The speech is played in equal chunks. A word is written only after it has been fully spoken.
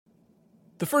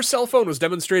The first cell phone was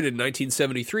demonstrated in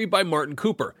 1973 by Martin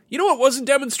Cooper. You know what wasn't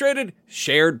demonstrated?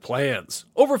 Shared plans.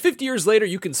 Over 50 years later,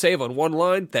 you can save on one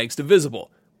line thanks to Visible.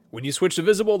 When you switch to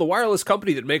Visible, the wireless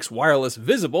company that makes wireless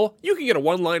visible, you can get a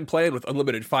one-line plan with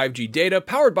unlimited 5G data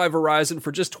powered by Verizon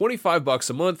for just $25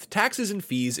 a month, taxes and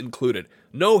fees included.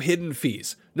 No hidden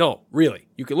fees. No, really.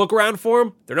 You can look around for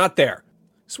them. They're not there.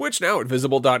 Switch now at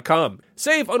Visible.com.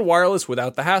 Save on wireless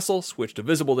without the hassle. Switch to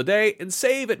Visible today and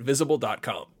save at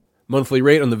Visible.com. Monthly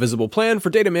rate on the Visible plan for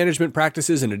data management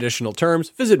practices and additional terms.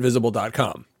 Visit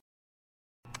Visible.com.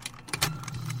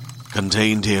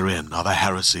 Contained herein are the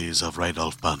heresies of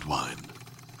Radolf Burntwine,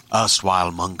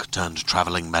 erstwhile monk turned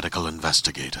traveling medical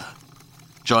investigator.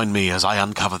 Join me as I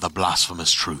uncover the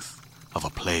blasphemous truth of a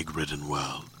plague-ridden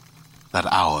world, that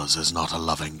ours is not a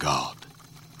loving God,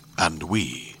 and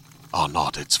we are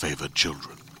not its favored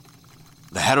children.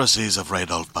 The heresies of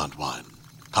Radolf Burntwine,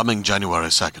 coming January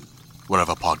 2nd,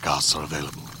 wherever podcasts are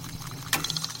available.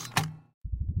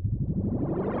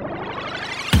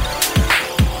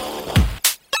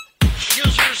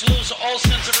 Users lose all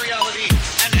sense of reality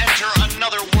and enter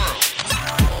another world.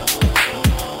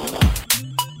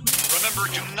 Remember,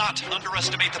 do not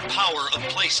underestimate the power of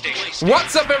PlayStation.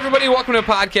 What's up, everybody? Welcome to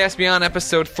Podcast Beyond,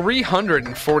 episode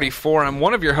 344. I'm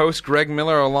one of your hosts, Greg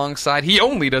Miller, alongside he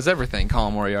only does everything,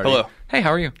 Colin Moriarty. Hello. Hey,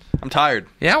 how are you? I'm tired.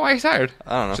 Yeah, why are you tired?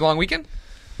 I don't know. It's a long weekend?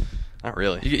 Not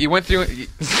really. You went through...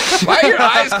 why are your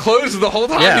eyes closed the whole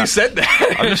time you said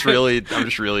that? I'm just really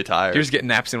tired. You're just getting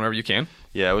naps in wherever you can?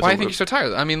 Yeah. Why do you think you're so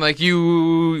tired? I mean, like,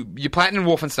 you platinumed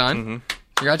Wolfenstein. Mm-hmm.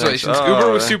 Congratulations. Thanks.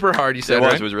 Uber was super hard, you said, it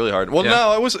was. right? It was really hard. Well, Yeah.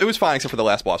 no, it was fine, except for the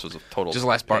last boss was a total Just the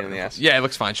last part. pain in the ass. Yeah, it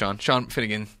looks fine, Sean. Sean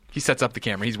Finnegan. He sets up the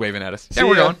camera. He's waving at us. See Yeah,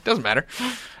 we're ya. going. Doesn't matter.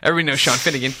 Everybody knows Sean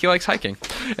Finnegan. He likes hiking.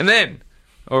 And then,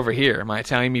 over here, my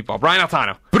Italian meatball, Brian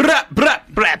Altano.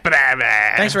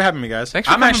 Thanks for having me, guys. Thanks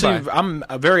for coming by. I'm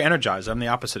very energized. I'm the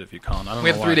opposite of you, Colin. I don't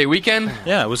We know had a why. 3-day weekend.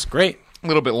 Yeah, it was great. A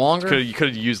little bit longer. You could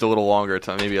have used a little longer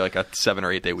time, maybe like a 7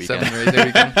 or 8 day weekend. 7 or 8 day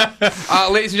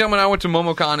weekend. Ladies and gentlemen, I went to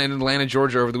MomoCon in Atlanta,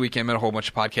 Georgia over the weekend. Met a whole bunch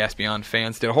of Podcast Beyond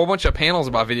fans. Did a whole bunch of panels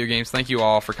about video games. Thank you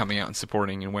all for coming out and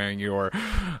supporting and wearing your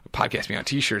Podcast Beyond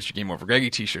t-shirts, your Game Over Greggy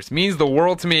t-shirts. Means the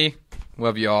world to me.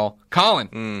 Love you all.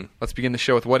 Colin, let's begin the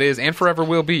show with what is and forever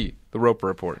will be the Roper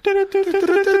Report.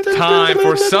 Time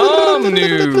for some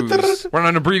news. We're on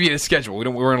an abbreviated schedule. We're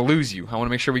going to lose you. I want to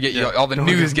make sure we get you all the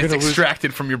news gets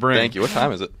extracted from your brain. Thank you. What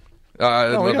time is it? We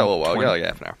got We got a little while. We got like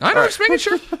half an hour. I know, just making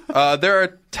sure. There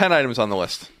are 10 items on the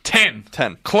list. 10.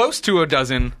 10. Close to a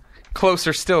dozen.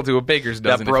 Closer still to a baker's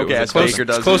dozen. That broke if it was ass a dozen. baker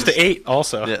dozen. Close to 8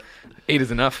 also. Yeah. 8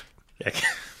 is enough.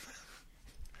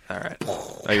 All right.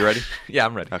 Are you ready? Yeah,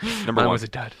 I'm ready. Okay. Number Mine 1. was a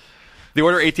dud. The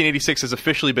Order 1886 has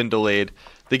officially been delayed.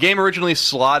 The game originally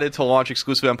slotted to launch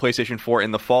exclusively on PlayStation 4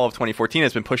 in the fall of 2014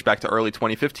 has been pushed back to early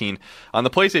 2015. On the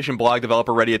PlayStation blog,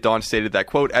 developer Ready at Dawn stated that,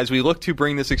 quote, "As we look to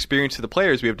bring this experience to the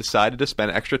players, we have decided to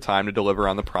spend extra time to deliver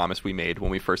on the promise we made when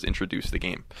we first introduced the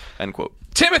game." End quote.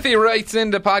 Timothy writes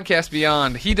into Podcast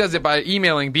Beyond. He does it by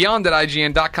emailing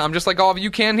beyond@ign.com, just like all of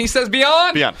you can. He says,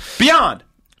 Beyond! Beyond!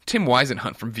 Tim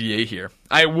Weisenhunt from VA here.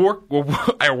 I awoke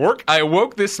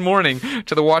this morning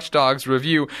to the Watch Dogs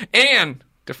review and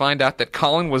to find out that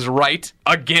Colin was right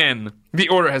again. The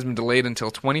order has been delayed until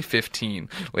 2015.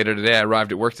 Later today, I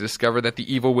arrived at work to discover that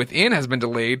The Evil Within has been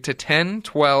delayed to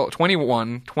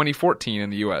 10/12/2014 in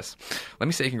the U.S. Let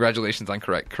me say congratulations on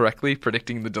correctly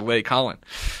predicting the delay, Colin.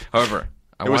 However,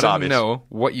 I want to know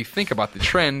what you think about the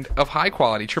trend of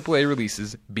high-quality AAA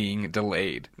releases being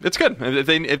delayed. It's good. If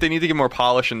they need to get more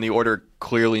polish, and the Order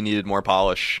clearly needed more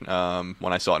polish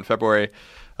when I saw it in February,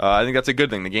 I think that's a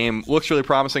good thing. The game looks really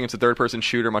promising. It's a third-person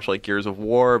shooter, much like Gears of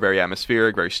War, very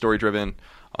atmospheric, very story-driven,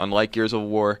 unlike Gears of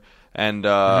War. And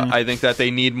I think that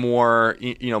they need more,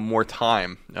 more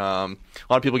time. A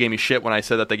lot of people gave me shit when I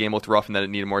said that the game looked rough and that it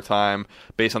needed more time,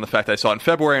 based on the fact that I saw it in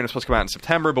February and it was supposed to come out in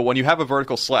September. But when you have a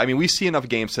vertical slice, I mean, we see enough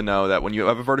games to know that when you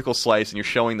have a vertical slice and you're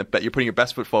showing you're putting your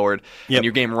best foot forward, and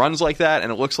your game runs like that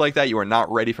and it looks like that, you are not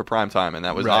ready for prime time, and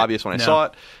that was obvious when I saw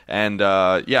it. And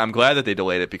I'm glad that they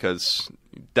delayed it, because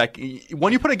that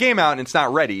when you put a game out and it's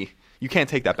not ready, you can't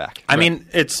take that back. I mean,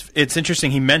 it's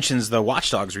interesting. He mentions the Watch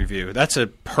Dogs review. That's a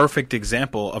perfect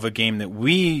example of a game that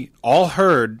we all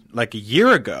heard like a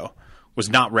year ago was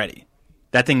not ready.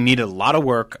 That thing needed a lot of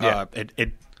work. Yeah.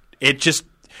 It just.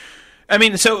 I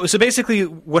mean, so basically,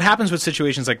 what happens with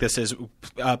situations like this is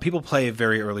people play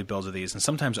very early builds of these, and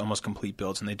sometimes almost complete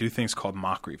builds, and they do things called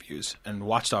mock reviews. And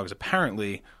Watch Dogs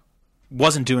apparently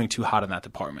wasn't doing too hot in that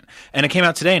department. And it came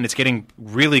out today, and it's getting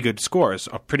really good scores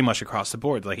pretty much across the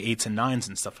board, like 8s and 9s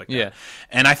and stuff like that. Yeah.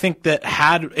 And I think that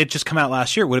had it just come out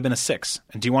last year, it would have been a 6.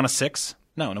 And do you want a 6?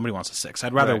 No, nobody wants a 6.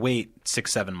 I'd rather Right. wait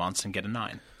 6-7 months and get a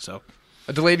 9. So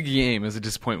A delayed game is a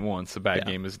disappointment once. A bad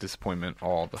game is a disappointment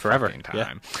all the Forever, fucking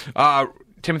time.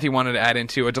 Timothy wanted to add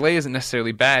into a delay isn't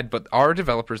necessarily bad, but are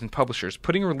developers and publishers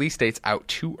putting release dates out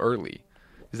too early?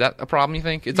 Is that a problem, you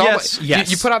think? It's Yes, all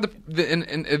yes. You put out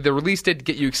the release date to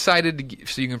get you excited,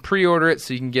 so you can pre-order it,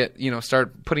 so you can get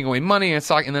start putting away money and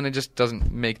stock, and then it just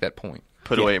doesn't make that point.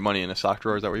 Put away money in a sock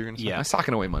drawer. Is that what you're going to say? Yeah. I'm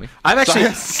socking away money. I've actually,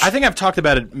 I think I've talked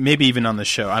about it maybe even on the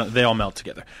show. They all melt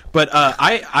together. But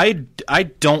I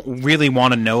don't really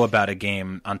want to know about a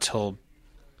game until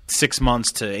 6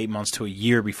 months to 8 months to a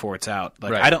year before it's out.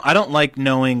 Like Right. I don't like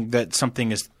knowing that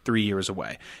something is 3 years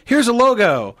away. Here's a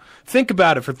logo. Think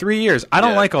about it for 3 years. I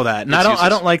don't Yeah. like all that, and It's I useless.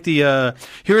 don't like the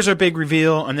here's our big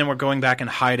reveal, and then we're going back and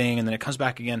hiding, and then it comes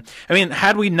back again. I mean,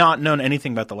 had we not known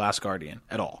anything about The Last Guardian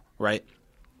at all, right?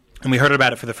 And we heard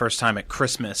about it for the first time at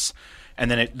Christmas, and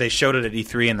then they showed it at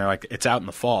E3, and they're like, it's out in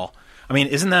the fall. I mean,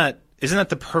 isn't that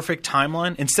the perfect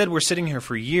timeline? Instead, we're sitting here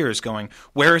for years going,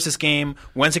 where is this game?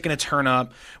 When's it going to turn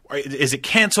up? Is it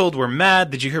canceled? We're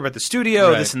mad. Did you hear about the studio?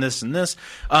 Right. This and this and this.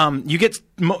 You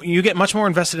get much more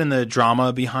invested in the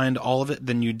drama behind all of it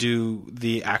than you do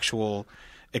the actual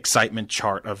excitement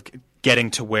chart of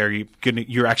getting to where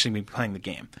you're actually be playing the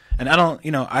game. And I don't,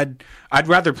 I'd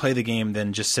rather play the game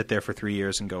than just sit there for 3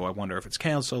 years and go, I wonder if it's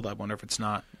canceled. I wonder if it's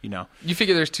not. You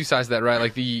figure there's two sides to that, right?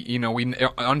 Like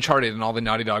Uncharted and all the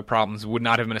Naughty Dog problems would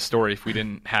not have been a story if we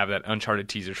didn't have that Uncharted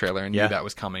teaser trailer and knew that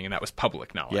was coming, and that was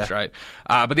public knowledge, Yeah. right?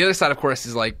 But the other side, of course,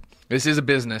 is like this is a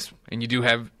business, and you do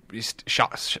have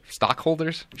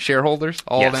stockholders, shareholders,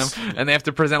 all Yes. of them, and they have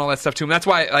to present all that stuff to them. That's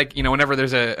why, whenever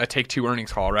there's a Take-Two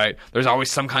earnings call, right? There's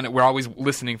always we're always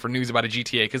listening for news about a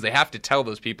GTA because they have to tell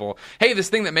those people, hey, this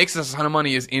thing that makes us a ton of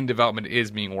money is in development,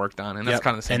 is being worked on, and that's Yep.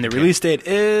 kind of the same. And the thing. release date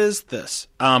is this.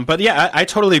 But yeah, I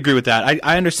totally agree with that.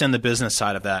 I understand the business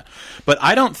side of that. But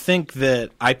I don't think that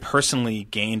I personally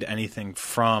gained anything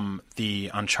from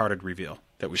the Uncharted reveal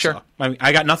that we Sure. saw. I mean,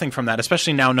 I got nothing from that,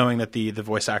 especially now knowing that the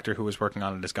voice actor who was working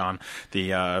on it is gone.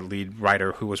 The lead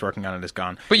writer who was working on it is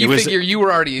gone. But you It was- figure you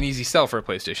were already an easy sell for a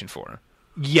PlayStation 4.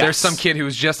 Yes. There's some kid who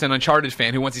was just an Uncharted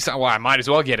fan who once he saw, well, I might as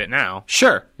well get it now.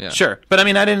 Sure, Yeah. sure. But I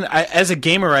mean, as a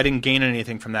gamer, I didn't gain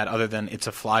anything from that other than it's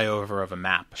a flyover of a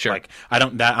map. Sure. Like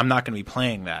I'm not going to be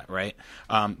playing that, right?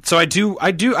 So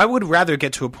I would rather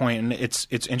get to a point, and it's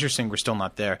interesting we're still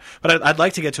not there, but I'd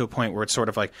like to get to a point where it's sort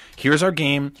of like, here's our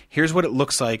game, here's what it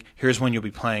looks like, here's when you'll be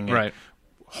playing it. Right.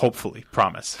 Hopefully,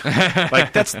 promise.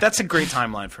 Like that's a great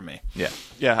timeline for me.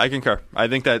 Yeah, I concur. I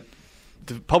think that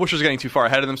the publishers are getting too far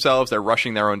ahead of themselves. They're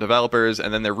rushing their own developers,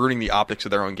 and then they're ruining the optics of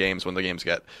their own games when the games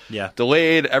get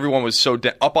delayed. Everyone was so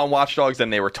up on Watch Dogs, then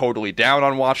they were totally down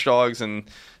on Watch Dogs, and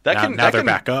Now they're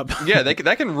back up. Yeah,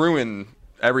 that can ruin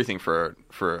everything for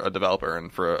a developer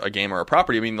and for a game or a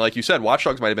property. I mean, like you said, Watch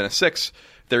Dogs might have been a 6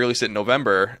 if they released it in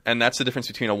November, and that's the difference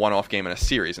between a one-off game and a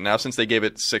series. And now, since they gave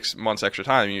it 6 months extra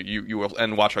time, you will,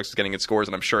 and Watch Dogs is getting its scores,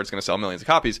 and I'm sure it's going to sell millions of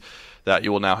copies, that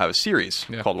you will now have a series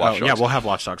called Watch Dogs. Yeah, we'll have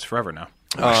Watch Dogs forever now.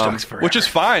 Which is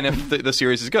fine if the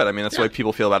series is good. I mean, that's the way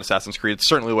people feel about Assassin's Creed. It's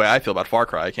certainly the way I feel about Far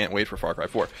Cry. I can't wait for Far Cry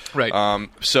 4. Right.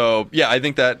 So, yeah, I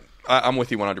think that I'm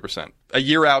with you 100%. A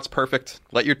year out's perfect.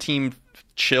 Let your team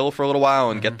chill for a little while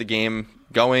and get the game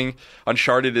going.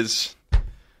 Uncharted is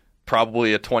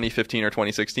probably a 2015 or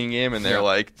 2016 game, and they're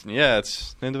like, yeah,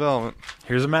 it's in development.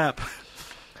 Here's a map.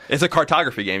 It's a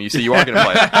cartography game. You see, you are going to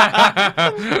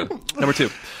play it. Number 2.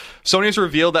 Sony has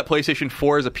revealed that PlayStation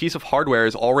 4 as a piece of hardware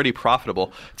is already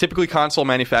profitable. Typically, console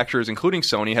manufacturers, including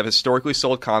Sony, have historically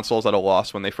sold consoles at a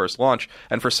loss when they first launch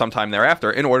and for some time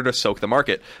thereafter in order to soak the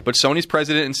market. But Sony's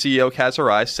president and CEO Kaz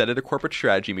Hirai said at a corporate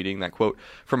strategy meeting that, quote,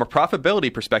 from a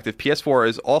profitability perspective, PS4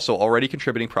 is also already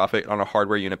contributing profit on a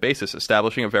hardware unit basis,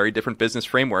 establishing a very different business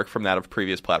framework from that of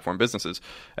previous platform businesses,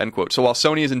 end quote. So while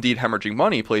Sony is indeed hemorrhaging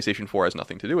money, PlayStation 4 has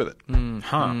nothing to do with it.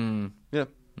 Yeah,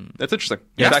 that's interesting.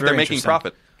 Yeah, In it's fact, they're very making interesting.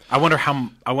 profit. I wonder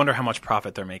how much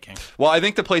profit they're making. Well, I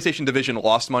think the PlayStation division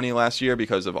lost money last year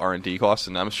because of R&D costs,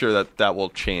 and I'm sure that will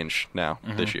change now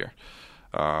this year.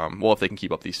 Well, if they can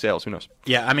keep up these sales, who knows?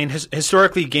 Yeah, I mean,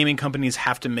 historically, gaming companies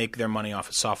have to make their money off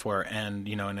of software, and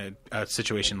in a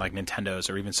situation like Nintendo's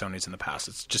or even Sony's in the past,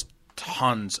 it's just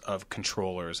tons of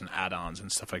controllers and add-ons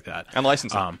and stuff like that, And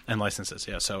licensing. and licenses.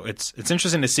 Yeah, so it's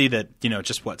interesting to see that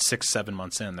just 6-7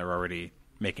 months in, they're already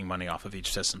making money off of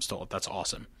each system sold. That's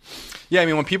awesome. Yeah, I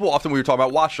mean, we were talking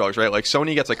about Watch Dogs, right? Like,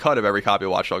 Sony gets a cut of every copy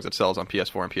of Watch Dogs that sells on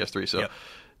PS4 and PS3, so Yep.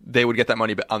 they would get that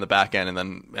money on the back end and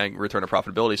then return to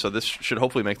profitability. So this should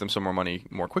hopefully make them some more money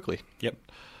more quickly. Yep.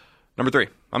 Number 3.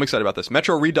 I'm excited about this.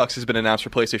 Metro Redux has been announced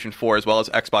for PlayStation 4 as well as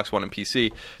Xbox One and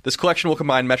PC. This collection will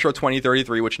combine Metro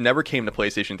 2033, which never came to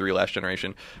PlayStation 3 last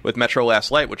generation, with Metro Last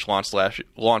Light, which launched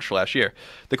last year.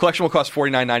 The collection will cost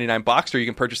 $49.99 boxed, or you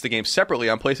can purchase the games separately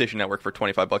on PlayStation Network for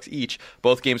 $25 each.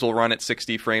 Both games will run at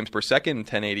 60 frames per second in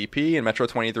 1080p, and Metro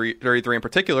 2033 in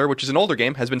particular, which is an older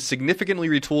game, has been significantly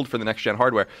retooled for the next-gen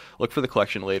hardware. Look for the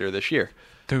collection later this year.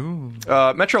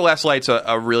 Metro Last Light's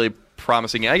a really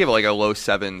promising. I give it like a low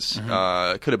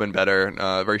 7s. Could have been better.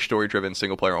 Very story-driven,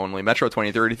 single-player only. Metro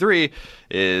 2033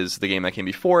 is the game that came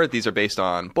before it. These are based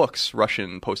on books,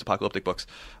 Russian post-apocalyptic books.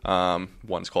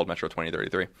 One's called Metro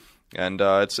 2033. And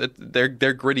they're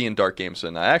gritty and dark games,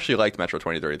 and I actually liked Metro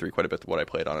 2033 quite a bit, what I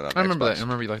played on it on I remember Xbox. that. I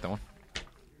remember you liked that one.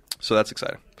 So that's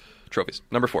exciting. Trophies.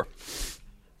 Number 4.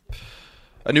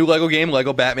 A new LEGO game,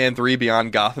 LEGO Batman 3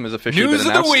 Beyond Gotham, is officially News been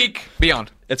of announced. the week.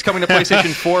 Beyond. It's coming to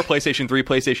PlayStation 4, PlayStation 3,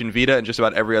 PlayStation Vita, and just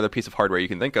about every other piece of hardware you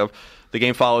can think of. The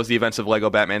game follows the events of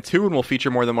LEGO Batman 2 and will feature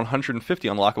more than 150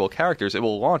 unlockable characters. It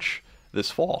will launch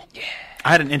this fall. Yeah. I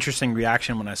had an interesting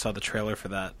reaction when I saw the trailer for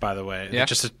that, by the way, Yeah?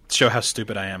 just to show how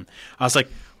stupid I am. I was like,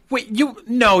 wait, you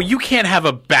can't have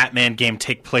a Batman game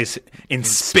take place in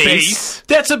space.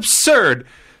 That's absurd.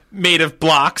 Made of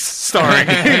blocks, starring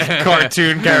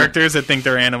cartoon characters that think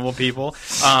they're animal people.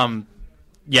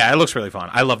 Yeah, it looks really fun.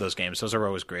 I love those games. Those are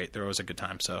always great. They're always a good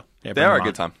time. So yeah, They are a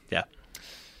good time. Yeah.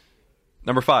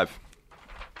 Number 5.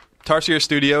 Tarsier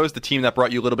Studios, the team that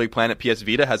brought you Little Big Planet PS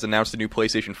Vita, has announced a new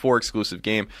PlayStation 4 exclusive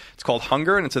game. It's called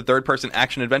Hunger, and it's a third-person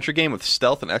action-adventure game with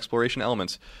stealth and exploration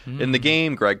elements. In the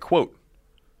game, Greg, quote,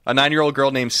 "A 9-year-old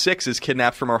girl named Six is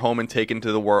kidnapped from her home and taken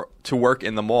to work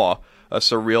in the Maw, a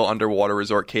surreal underwater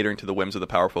resort catering to the whims of the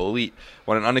powerful elite.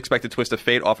 When an unexpected twist of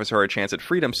fate offers her a chance at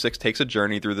freedom, Six takes a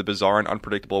journey through the bizarre and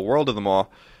unpredictable world of the Maw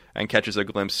and catches a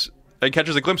glimpse at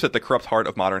the corrupt heart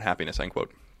of modern happiness." End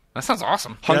quote. That sounds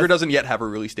awesome. Hunger doesn't yet have a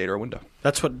release date or a window.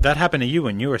 That happened to you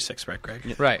when you were 6, right,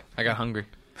 Greg? Right. I got hungry.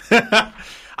 I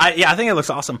think it looks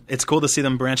awesome. It's cool to see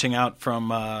them branching out from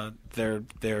their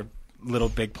Little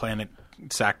Big Planet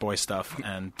Sackboy stuff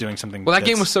and doing something. Well, that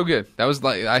game was so good. That was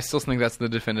like, I still think that's the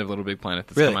definitive Little Big Planet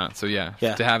that's Really? come out. So yeah,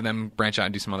 Yeah. to have them branch out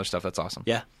and do some other stuff, that's awesome.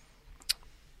 Yeah.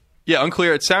 Yeah,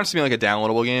 unclear. It sounds to me like a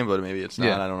downloadable game, but maybe it's not.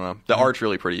 Yeah. I don't know. The art's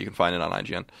really pretty. You can find it on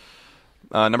IGN.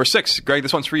 Number 6, Greg,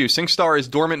 this one's for you. SingStar is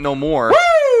Dormant No More.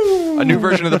 A new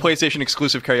version of the PlayStation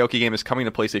exclusive karaoke game is coming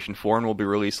to PlayStation 4 and will be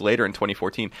released later in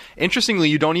 2014. Interestingly,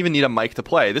 you don't even need a mic to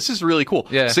play. This is really cool.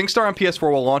 Yeah. SingStar on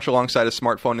PS4 will launch alongside a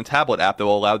smartphone and tablet app that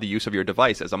will allow the use of your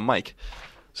device as a mic.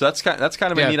 So that's kind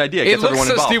of a neat idea. It Gets looks everyone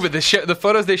so involved. stupid. The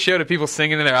photos they showed of people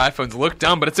singing in their iPhones look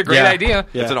dumb, but it's a great Yeah. idea.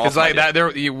 Yeah. It's an It's awesome like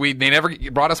idea. that. They never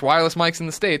brought us wireless mics in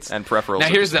the States And peripherals Now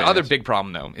such here's as the other fans. big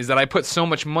problem though, is that I put so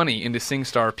much money into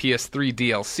SingStar PS3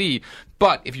 DLC.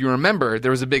 But if you remember,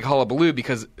 there was a big hullabaloo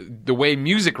because the way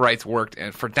music rights worked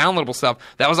and for downloadable stuff,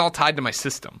 that was all tied to my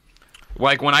system.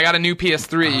 Like when I got a new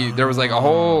PS3, there was like a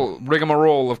whole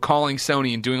rigmarole of calling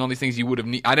Sony and doing all these things you would have.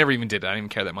 I never even did it. I didn't even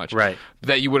care that much. Right.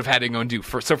 That you would have had to go and do.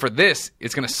 So for this,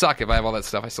 it's going to suck if I have all that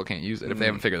stuff. I still can't use it if they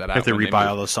haven't figured that out. If they when rebuy move.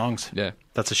 all those songs. Yeah.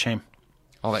 That's a shame.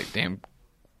 All that damn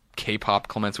K-pop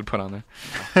Clements would put on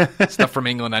there. Stuff from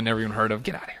England I never even heard of.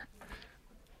 Get out of here.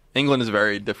 England is a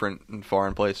very different and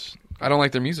foreign place. I don't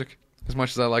like their music as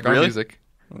much as I like our Really? music.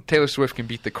 Taylor Swift can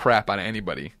beat the crap out of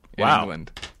anybody in Wow.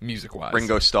 England, music-wise.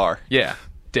 Ringo Starr. Yeah.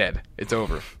 Dead. It's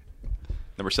over.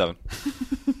 Number 7.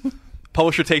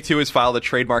 Publisher Take-Two has filed a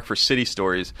trademark for City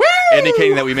Stories,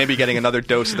 indicating that we may be getting another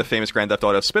dose of the famous Grand Theft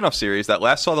Auto spin-off series that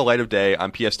last saw the light of day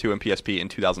on PS2 and PSP in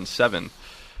 2007.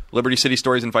 Liberty City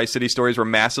Stories and Vice City Stories were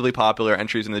massively popular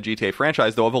entries in the GTA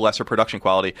franchise, though of a lesser production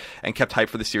quality, and kept hype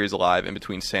for the series alive in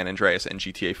between San Andreas and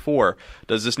GTA 4.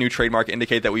 Does this new trademark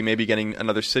indicate that we may be getting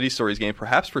another City Stories game,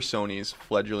 perhaps for Sony's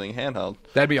fledgling handheld?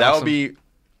 That'd be That awesome. would be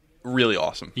really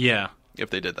awesome Yeah. if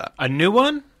they did that. A new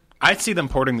one? I'd see them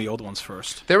porting the old ones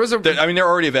first. There was a... I mean, they're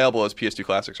already available as PS2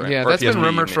 classics, right? Yeah, Or that's been PSP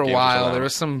rumored for a games or while. something. There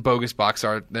was some bogus box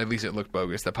art, at least it looked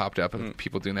bogus, that popped up of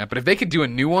people doing that. But if they could do a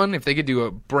new one, if they could do a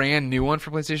brand new one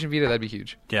for PlayStation Vita, that'd be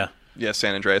huge. Yeah. Yeah,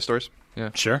 San Andreas Stories. Yeah.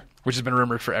 Sure. Which has been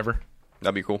rumored forever.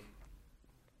 That'd be cool.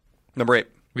 Number 8.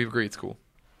 We agree it's cool.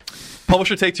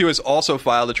 Publisher Take-Two has also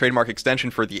filed a trademark extension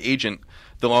for The Agent,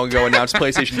 the long ago announced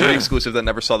PlayStation 3 exclusive that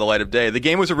never saw the light of day. The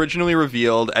game was originally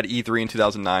revealed at E3 in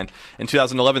 2009. In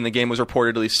 2011, the game was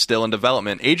reportedly still in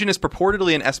development. Agent is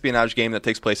purportedly an espionage game that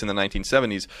takes place in the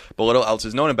 1970s, but little else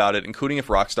is known about it, including if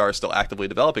Rockstar is still actively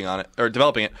developing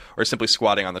it, or simply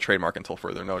squatting on the trademark until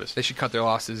further notice. They should cut their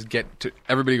losses,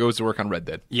 everybody goes to work on Red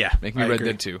Dead. Yeah. Make me I Red agree.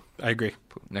 Dead 2. I agree.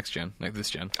 Next gen. This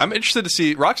gen. I'm interested to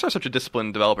see Rockstar's such a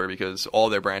disciplined developer because all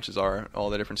their branches are all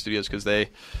their different studios because they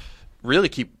really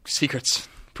keep secrets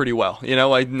pretty well. You know,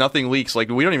 like nothing leaks. Like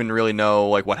we don't even really know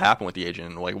like what happened with the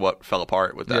agent, like what fell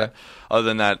apart with that. Yeah. Other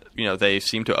than that, you know, they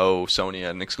seem to owe Sony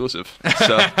an exclusive.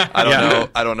 So I don't know.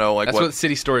 I don't know. Like That's what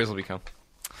City Stories will become.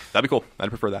 That'd be cool. I'd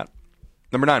prefer that.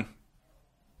 Number 9.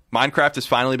 Minecraft has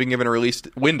finally been given a release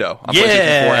window on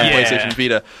PlayStation 4 and PlayStation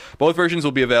Vita. Both versions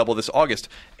will be available this August.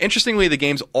 Interestingly, the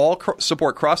games all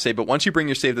support cross-save, but once you bring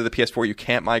your save to the PS4, you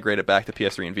can't migrate it back to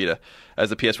PS3 and Vita, as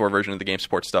the PS4 version of the game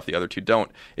supports stuff the other two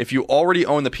don't. If you already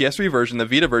own the PS3 version, the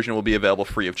Vita version will be available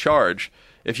free of charge.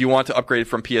 If you want to upgrade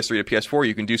from PS3 to PS4,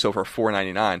 you can do so for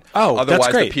 $4.99. Oh, Otherwise,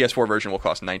 that's great. the PS4 version will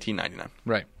cost $19.99.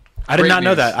 Right. I did Great not know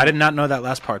news. that. I did not know that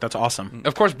last part. That's awesome.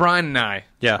 Of course, Brian and I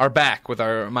Yeah. are back with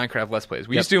our Minecraft Let's Plays.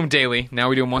 We used to do them daily. Now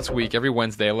we do them once a week, every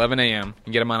Wednesday, 11 a.m. You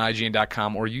can get them on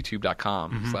IGN.com or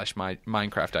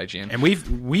YouTube.com/MinecraftIGN. And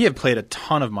we have played a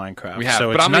ton of Minecraft. We have, so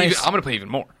but it's I'm nice. going to play even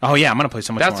more. Oh yeah, I'm gonna play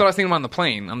so much That's more. what I was thinking on the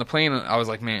plane. On the plane, I was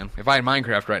like, man, if I had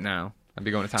Minecraft right now, I'd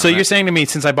be going to town. So on you're that. saying to me,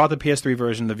 since I bought the PS3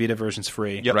 version, the Vita version's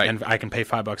free, Yep. Right. and I can pay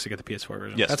 $5 to get the PS4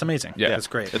 version. Yes. That's amazing. Yeah. That's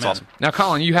great. It's Man. awesome. Now,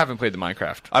 Colin, you haven't played the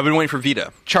Minecraft. I've been waiting for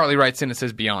Vita. Charlie writes in and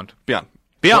says Beyond. Beyond.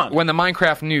 Beyond. When the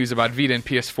Minecraft news about Vita and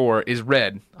PS4 is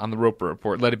read on the Roper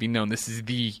Report, let it be known this is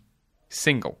the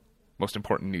single most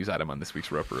important news item on this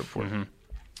week's Roper Report.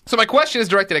 So my question is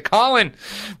directed at Colin.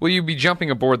 Will you be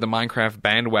jumping aboard the Minecraft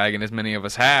bandwagon as many of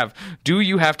us have? Do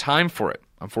you have time for it?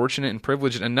 I'm fortunate and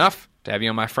privileged enough to have you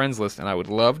on my friends list, and I would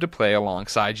love to play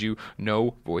alongside you.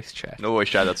 No voice chat. No voice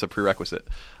chat, that's a prerequisite.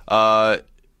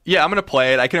 Yeah, I'm going to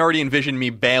play it. I can already envision me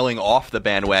bailing off the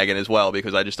bandwagon as well,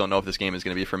 because I just don't know if this game is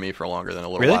going to be for me for longer than a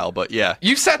little Really? while. But yeah.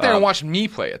 You've sat there and watched me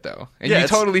play it, though, and yeah, you it's-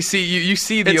 totally see you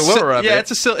see the It's allure of it. Yeah,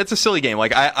 it's a silly game.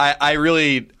 Like I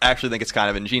really actually think it's kind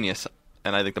of ingenious,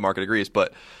 and I think the market agrees.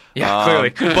 But Yeah, clearly.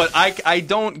 but I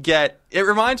don't get. It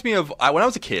reminds me of when I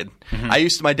was a kid.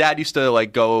 My dad used to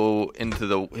like go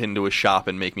into his shop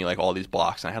and make me like all these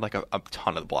blocks, and I had like a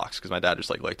ton of the blocks because my dad just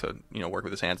liked to work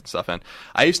with his hands and stuff. And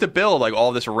I used to build like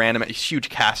all this random huge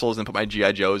castles and put my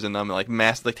GI Joes in them, and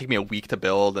like take me a week to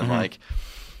build, and like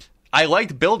I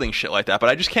liked building shit like that, but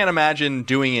I just can't imagine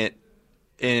doing it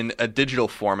in a digital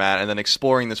format and then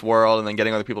exploring this world and then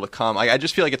getting other people to come. I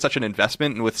just feel like it's such an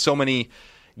investment, and with so many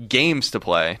games to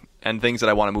play and things that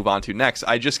I want to move on to next,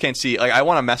 I just can't see. Like I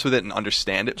want to mess with it and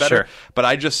understand it better, Sure. but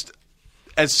I'm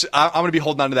going to be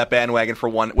holding on to that bandwagon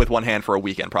with one hand for a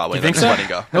weekend probably. You think and so? then letting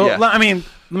go. Well, Yeah. I mean,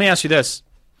 let me ask you this: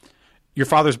 your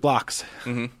father's blocks,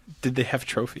 did they have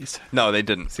trophies? No, they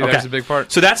didn't. See, that's a big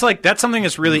part. So that's something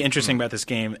that's really interesting about this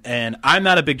game. And I'm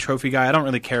not a big trophy guy. I don't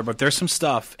really care, but there's some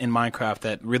stuff in Minecraft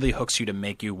that really hooks you to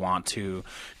make you want to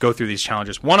go through these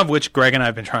challenges. One of which Greg and I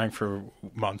have been trying for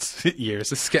months, years.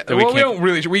 that we we can't- don't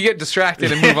really. We get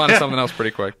distracted and move on to something else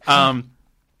pretty quick.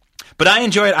 But I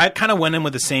enjoy it. I kind of went in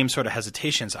with the same sort of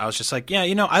hesitations. I was just like, yeah,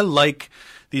 I like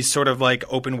these sort of like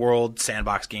open world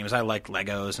sandbox games. I like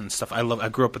Legos and stuff. I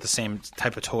grew up with the same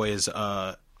type of toys.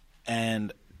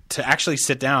 And to actually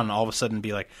sit down and all of a sudden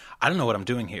be like, I don't know what I'm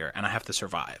doing here, and I have to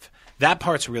survive. That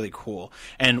part's really cool.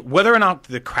 And whether or not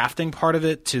the crafting part of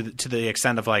it, to the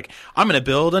extent of like, I'm going to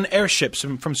build an airship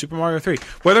from Super Mario 3,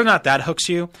 whether or not that hooks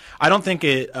you, I don't think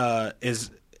it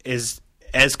is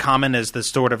as common as the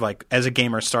sort of like, as a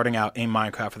gamer starting out in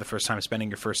Minecraft for the first time, spending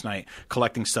your first night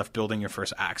collecting stuff, building your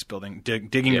first axe,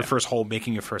 digging your first hole,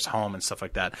 making your first home and stuff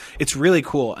like that. It's really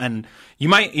cool. And you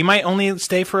might only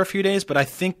stay for a few days, but I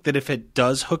think that if it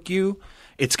does hook you,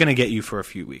 it's going to get you for a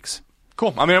few weeks.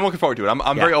 Cool. I mean, I'm looking forward to it.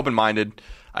 I'm very open-minded.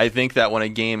 I think that when a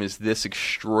game is this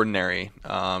extraordinary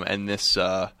and this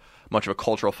much of a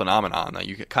cultural phenomenon, that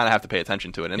you kind of have to pay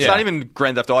attention to it. And it's not even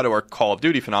Grand Theft Auto or Call of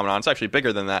Duty phenomenon. It's actually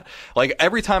bigger than that. Like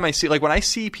every time I see, like when I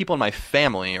see people in my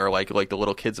family or like the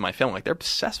little kids in my family, like they're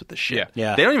obsessed with this shit.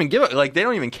 Yeah. They don't even they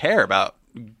don't even care about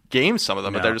games. Some of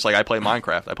them, but they're just like, I play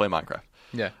Minecraft.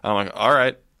 Yeah. And I'm like, all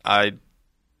right, I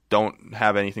don't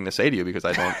have anything to say to you because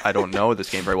I don't know this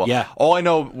game very well. Yeah. All I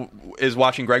know is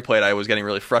watching Greg play it, I was getting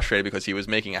really frustrated because he was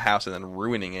making a house and then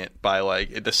ruining it by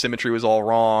like the symmetry was all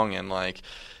wrong and like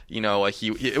like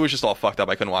it was just all fucked up.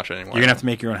 I couldn't watch it anymore. You're going to have to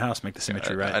make your own house, make the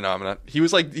symmetry right. I know. He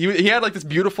was like he had like this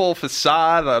beautiful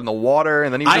facade on the water,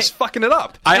 and then he was just fucking it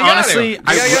up. I You gotta honestly,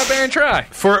 get out there and try.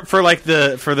 for like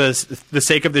the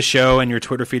sake of the show and your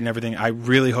Twitter feed and everything, I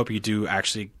really hope you do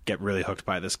actually get really hooked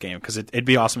by this game, because it'd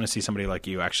be awesome to see somebody like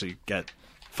you actually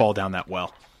fall down that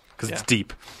well, because it's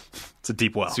deep. It's a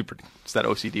deep well. Super. It's that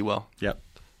OCD well. Yep.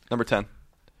 Number 10.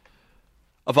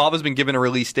 Evolve has been given a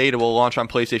release date. It will launch on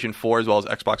PlayStation 4 as well as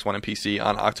Xbox One and PC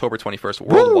on October 21st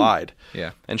worldwide.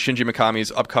 Yeah. And Shinji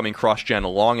Mikami's upcoming cross-gen,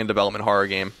 long-in-development horror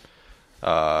game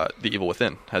The Evil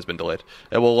Within has been delayed.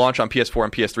 It will launch on PS4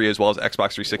 and PS3 as well as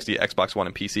Xbox 360, Xbox One,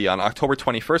 and PC on October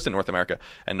 21st in North America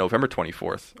and October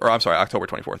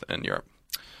 24th in Europe.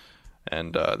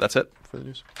 And that's it for the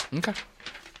news. Okay.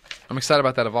 I'm excited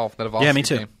about that Evolve. That Evolve. Yeah, me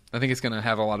too. Game. I think it's going to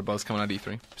have a lot of buzz coming out of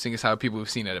E3. Seeing as how people who've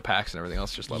seen it at PAX and everything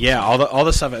else just love it. Yeah, all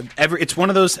the stuff. It's one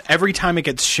of those. Every time it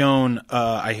gets shown,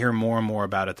 I hear more and more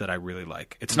about it that I really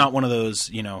like. It's not one of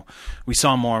those. We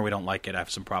saw more, we don't like it. I have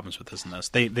some problems with this and this.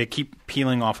 They keep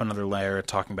peeling off another layer,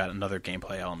 talking about another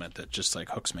gameplay element that just like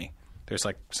hooks me. There's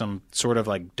like some sort of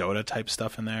like Dota type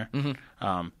stuff in there.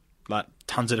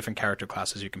 Tons of different character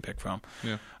classes you can pick from.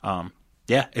 Yeah.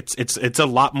 Yeah, it's a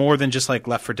lot more than just like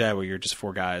Left 4 Dead, where you're just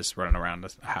 4 guys running around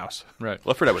a house. Right.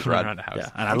 Left 4 Dead was rad. Around a house. Yeah,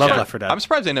 and I love Left 4 Dead. I'm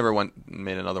surprised they never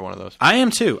made another one of those. I am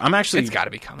too. I'm actually. It's got to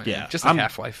be coming. Yeah, Just like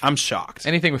Half-Life. I'm shocked.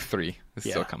 Anything with 3 is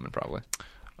Yeah. still coming, probably.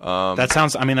 That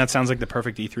sounds like the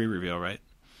perfect E3 reveal, right?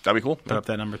 That'd be cool. Put up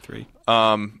that number 3.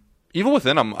 Evil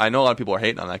Within, I know a lot of people are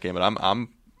hating on that game, but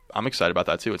I'm excited about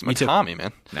that too. It's too. Mikami,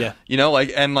 man. Yeah.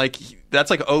 That's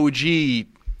like OG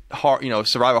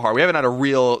survival horror. We haven't had a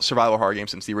real survival horror game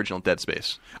since the original Dead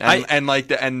Space. And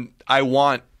I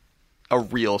want a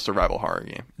real survival horror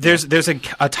game. There's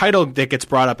a title that gets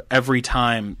brought up every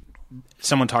time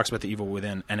someone talks about the Evil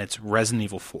Within, and it's Resident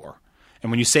Evil 4. And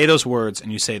when you say those words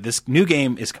and you say this new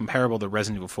game is comparable to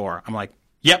Resident Evil 4, I'm like,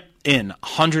 yep, in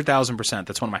 100,000%.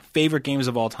 That's one of my favorite games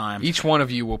of all time. Each one of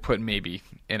you will put maybe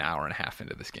an hour and a half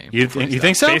into this game. You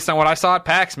think so? Based on what I saw at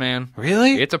PAX, man.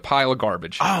 Really? It's a pile of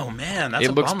garbage. Oh man, that's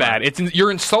it looks bad.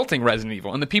 You're insulting Resident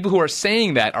Evil, and the people who are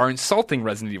saying that are insulting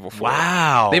Resident Evil 4.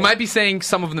 Wow. They might be saying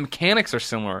some of the mechanics are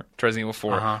similar to Resident Evil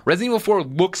 4. Uh-huh. Resident Evil 4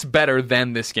 looks better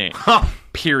than this game.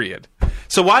 Period.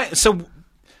 So why? So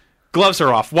gloves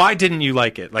are off. Why didn't you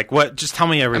like it? Like what? Just tell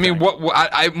me everything.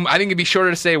 I mean, I think it'd be shorter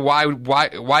to say why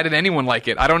did anyone like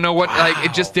it? I don't know what. Wow. Like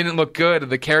it just didn't look good.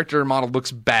 The character model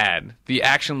looks bad. The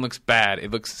action looks bad.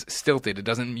 It looks stilted.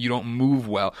 You don't move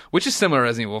well, which is similar to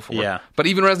Resident Evil 4. Yeah. But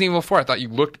even Resident Evil 4, I thought you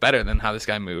looked better than how this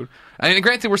guy moved. I mean,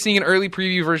 granted, we're seeing an early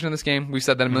preview version of this game. We've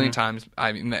said that a million times.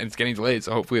 I mean, it's getting delayed,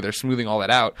 so hopefully they're smoothing all that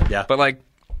out. Yeah. But like.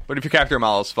 But if your character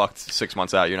model is fucked 6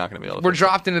 months out, you're not going to be able to. We're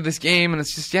dropped into this game, and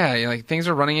it's just like things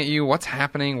are running at you. What's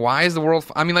happening? Why is the world?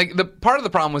 I mean, like the part of the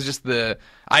problem was just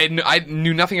I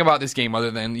knew nothing about this game other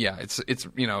than it's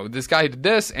this guy did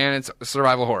this, and it's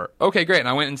survival horror. Okay, great. And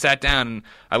I went and sat down, and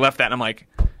I left that, and I'm like,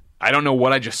 I don't know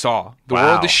what I just saw. The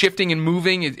world is shifting and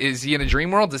moving. Is he in a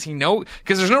dream world? Does he know?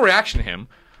 Because there's no reaction to him.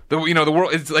 The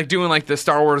world is like doing like the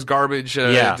Star Wars garbage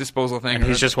disposal thing. And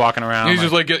he's just walking around. He's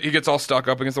just like he gets all stuck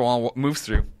up against the wall and moves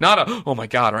through. Not a oh my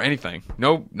god or anything.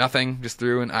 Nope, nothing. Just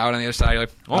through and out on the other side. You're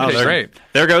like, okay, great.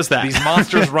 There goes that. These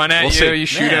monsters run at you. see. You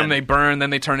shoot them, they burn, then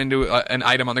they turn into an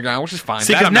item on the ground, which is fine.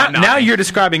 See, That 'cause I'm now, not now knocking.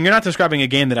 you're not describing a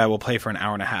game that I will play for an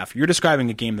hour and a half. You're describing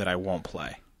a game that I won't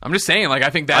play. I'm just saying, like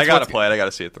I think that's I got to what's- play it. I got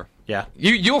to see it through. Yeah.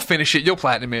 You'll finish it, you'll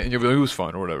platinum it, and you'll be like, it was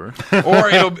fun or whatever.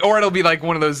 or it'll be like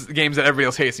one of those games that everybody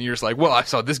else hates, and you're just like, well, I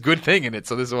saw this good thing in it,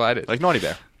 so this is what I did. Like Naughty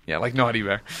Bear, yeah, like Naughty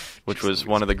Bear. which was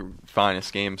one of the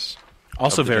finest games.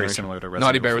 Also Of the very generation. similar to Resident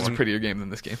Naughty Evil Bear was a 4. prettier game than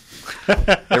this game.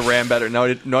 It ran better.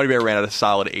 Naughty Bear ran at a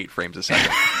solid 8 frames a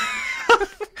second.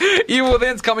 Evil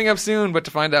Within's coming up soon, but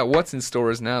to find out what's in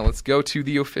stores now, let's go to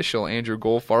the official Andrew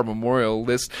Goldfarb Memorial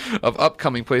list of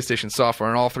upcoming PlayStation software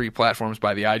on all 3 platforms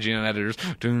by the IGN editors.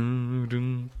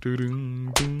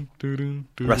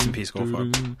 Rest in peace,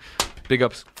 Goldfarb. Big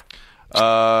ups.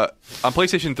 On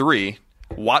PlayStation 3,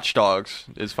 Watch Dogs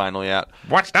is finally out.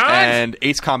 Watch Dogs? And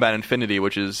Ace Combat Infinity,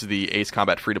 which is the Ace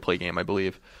Combat free-to-play game, I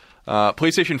believe.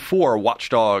 PlayStation 4, Watch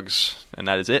Dogs, and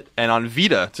that is it. And on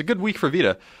Vita, it's a good week for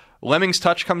Vita. Lemmings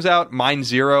Touch comes out. Mine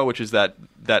Zero, which is that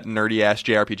nerdy-ass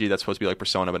JRPG that's supposed to be like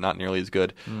Persona, but not nearly as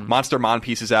good. Monster Mon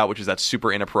Piece is out, which is that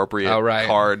super inappropriate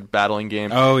card battling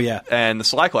game. Oh, yeah. And the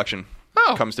Sly Collection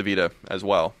comes to Vita as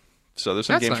well. So there's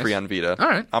some That's games nice. free on Vita. All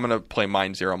right. I'm going to play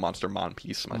Mine Zero, Monster Mon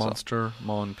Piece myself. Monster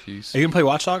Mon Piece. Are you going to play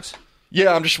Watch Dogs?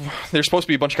 Yeah, there's supposed to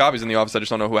be a bunch of copies in the office. I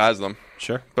just don't know who has them.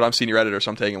 Sure. But I'm senior editor,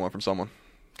 so I'm taking one from someone.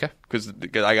 Okay. Because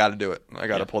I got to do it. I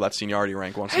got to pull that seniority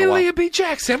rank once Hey, in a while. Leah B.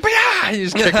 Jackson. But you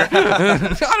just kick her. I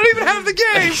don't even have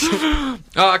the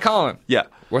game. Colin. Yeah.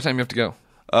 What time you have to go?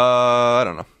 I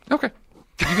don't know. Okay.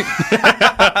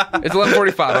 It's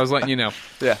 11:45. I was letting you know.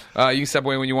 Yeah. You can step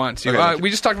away when you want to. Okay, thank you. We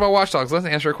just talked about Watch Dogs. Let's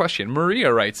answer a question.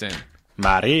 Maria writes in.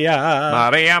 Maria.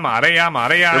 Maria.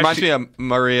 It reminds me of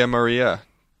Maria.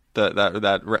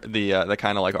 the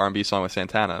kind of like R&B song with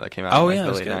Santana that came out Oh, in yeah,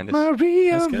 the that's late good. 90s.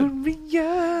 Maria, good.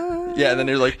 Maria. Yeah, and then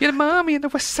there's like You're the mommy in the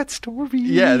West Side Story.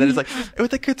 yeah, and then it's like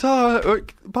with the guitar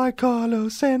by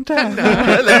Carlos Santana.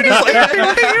 And then it's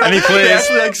like, And he plays.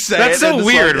 like, say That's it so in the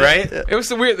weird, song. right? It was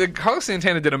so weird. Carlos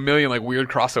Santana did a million like weird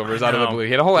crossovers out of the know. blue.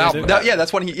 He had a whole album.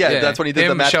 That's when he that's when he did Him,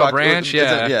 the Michelle Matchbox Branch,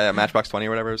 yeah. Matchbox 20 or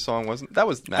whatever his song wasn't. That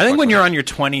was I think when Matchbox you're 20. on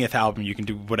your 20th album, you can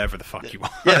do whatever the fuck you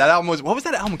want. Yeah, that album was. What was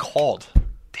that album called?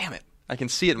 Damn it, I can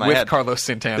see it in my with head. Carlos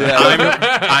Santana.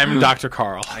 Yeah. I'm Dr.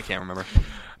 Carl. I can't remember.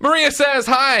 Maria says,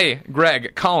 "Hi,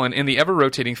 Greg, Colin, in the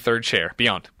ever-rotating third chair.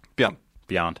 Beyond.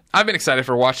 Beyond. I've been excited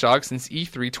for Watch Dogs since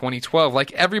E3 2012,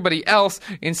 like everybody else,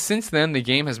 and since then the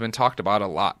game has been talked about a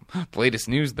lot. The latest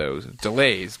news, though,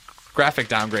 delays, graphic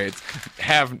downgrades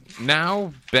have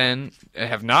not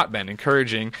been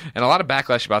encouraging, and a lot of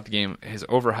backlash about the game has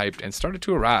overhyped and started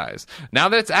to arise. Now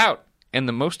that it's out and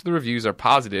the most of the reviews are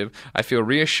positive, I feel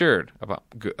reassured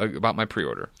about my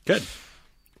pre-order. Good.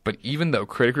 But even though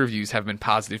critic reviews have been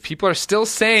positive, people are still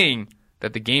saying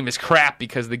that the game is crap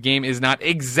because the game is not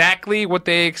exactly what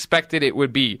they expected it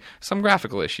would be. Some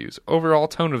graphical issues, overall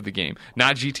tone of the game,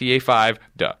 not GTA 5,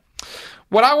 duh.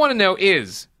 What I want to know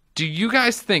is, do you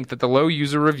guys think that the low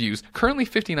user reviews, currently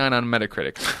 59 on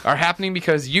Metacritic, are happening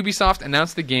because Ubisoft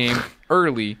announced the game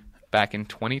early back in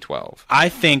 2012? I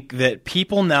think that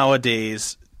people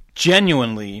nowadays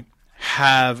genuinely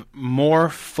have more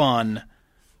fun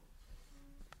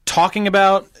talking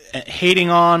about, hating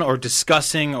on, or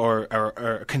discussing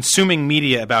or consuming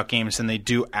media about games than they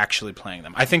do actually playing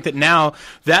them. I think that now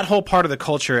that whole part of the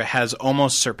culture has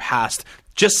almost surpassed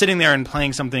just sitting there and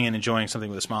playing something and enjoying something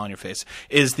with a smile on your face.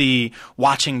 Is the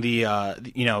watching the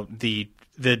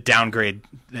downgrade,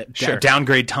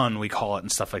 downgrade ton, we call it,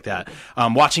 and stuff like that.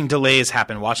 Watching delays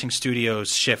happen, watching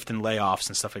studios shift and layoffs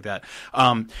and stuff like that.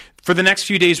 For the next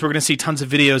few days, we're going to see tons of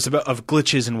videos of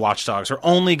glitches in Watch Dogs. We're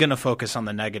only going to focus on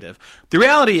the negative. The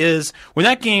reality is, when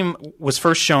that game was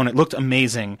first shown, it looked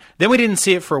amazing. Then we didn't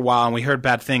see it for a while, and we heard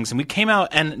bad things. And we came out,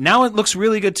 and now it looks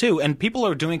really good, too. And people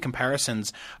are doing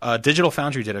comparisons. Digital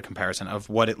Foundry did a comparison of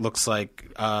what it looks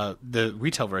like, the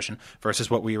retail version,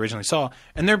 versus what we originally saw.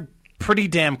 And they're pretty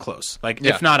damn close,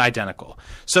 if not identical.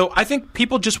 So I think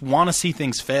people just want to see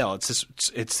things fail. It's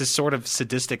this sort of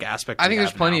sadistic aspect. I think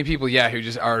there's plenty of people, who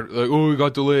just are like, oh, it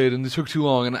got delayed and it took too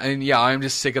long, and I'm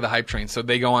just sick of the hype train. So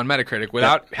they go on Metacritic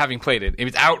without having played it. If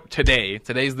it's out today,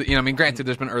 today's the, granted,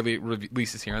 there's been early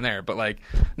releases here and there, but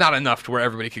not enough to where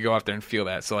everybody could go out there and feel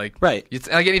that. So right, it's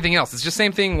like anything else. It's just the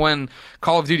same thing when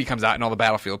Call of Duty comes out and all the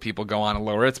Battlefield people go on and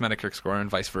lower its Metacritic score and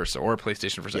vice versa, or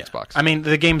PlayStation versus Xbox. I mean,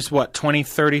 the game's 20,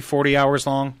 30, 40 hours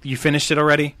long. You finished it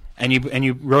already, and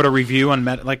you wrote a review on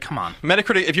come on.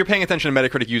 Metacritic. If you're paying attention to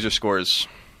Metacritic user scores,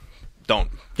 don't.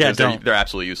 Yeah, don't. They're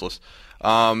absolutely useless.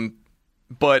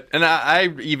 But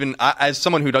I as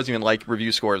someone who doesn't even like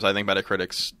review scores, I think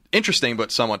Metacritic's interesting but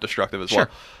somewhat destructive as well.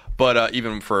 But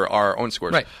even for our own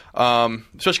scores, right?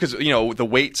 Especially because the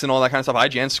weights and all that kind of stuff.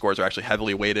 IGN scores are actually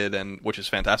heavily weighted, and which is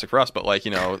fantastic for us. But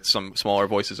some smaller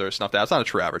voices are snuffed out. It's not a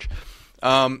true average.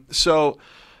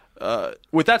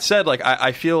 With that said,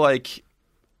 I feel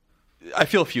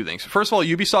a few things. First of all,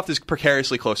 Ubisoft is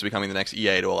precariously close to becoming the next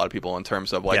EA to a lot of people in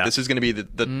terms of this is going to be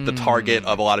the target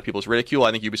of a lot of people's ridicule.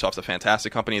 I think Ubisoft's a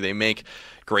fantastic company. They make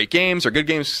great games, or good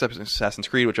games, except Assassin's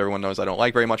Creed, which everyone knows I don't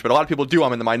like very much, but a lot of people do.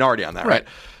 I'm in the minority on that, right?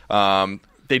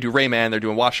 They do Rayman, they're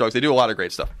doing Watch Dogs, they do a lot of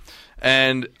great stuff.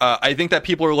 And I think that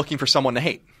people are looking for someone to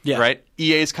hate, right?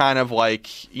 EA's kind of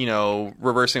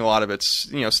reversing a lot of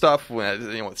its stuff, with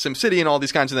SimCity and all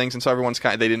these kinds of things, and so everyone's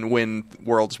they didn't win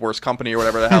world's worst company or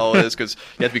whatever the hell it is, because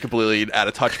you have to be completely out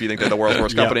of touch if you think they're the world's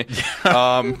worst company.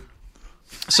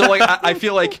 So I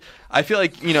feel like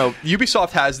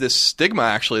Ubisoft has this stigma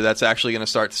actually that's actually going to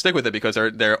start to stick with it, because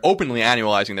they're openly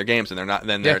annualizing their games, and they're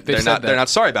not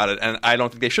sorry about it, and I don't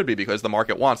think they should be, because the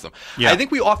market wants them. I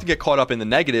think we often get caught up in the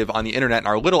negative on the internet in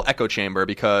our little echo chamber,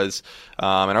 because in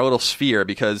our little sphere,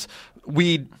 because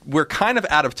we're kind of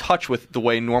out of touch with the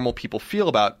way normal people feel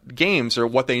about games or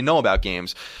what they know about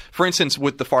games. For instance,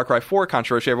 with the Far Cry 4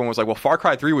 controversy, everyone was like, well, Far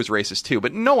Cry 3 was racist too,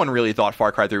 but no one really thought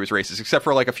Far Cry 3 was racist, except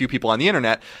for a few people on the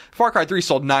internet. Far Cry 3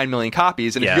 sold 9 million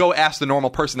copies, and if you go ask the normal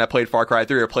person that played Far Cry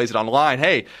 3 or plays it online,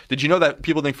 hey, did you know that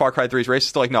people think Far Cry 3 is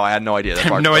racist? They're like, no, I had no idea. I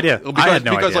have no idea.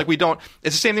 Because we don't.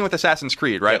 It's the same thing with Assassin's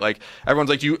Creed, right?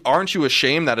 Everyone's like, aren't you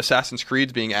ashamed that Assassin's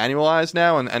Creed's being annualized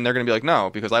now? And they're going to be like,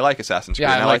 no, because I like Assassin's Creed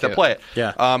and I like to play it.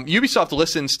 Ubisoft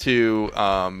listens to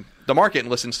the market and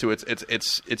listens to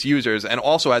its users, and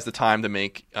also has the time to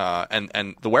make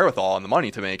and the wherewithal and the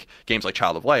money to make games like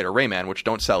Child of Light or Rayman, which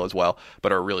don't sell as well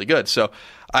but are really good. So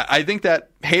I think that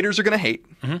haters are going to hate.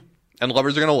 and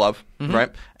lovers are going to love,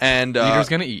 right? And Eater's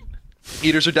gonna eat.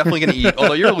 eaters are definitely going to eat.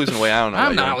 Although you're losing weight, I don't know.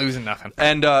 I'm about not you. losing nothing.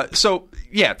 And so,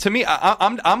 yeah, to me,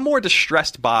 I'm more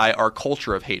distressed by our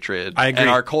culture of hatred I agree. and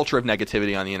our culture of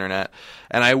negativity on the internet.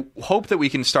 And I hope that we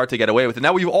can start to get away with it.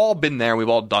 Now, we've all been there. We've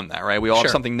all done that, right? We all Sure.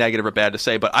 have something negative or bad to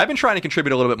say. But I've been trying to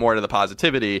contribute a little bit more to the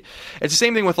positivity. It's the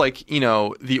same thing with, like,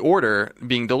 the order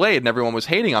being delayed and everyone was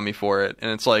hating on me for it.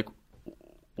 And it's like,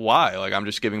 why? Like, I'm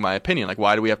just giving my opinion. Like,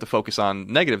 why do we have to focus on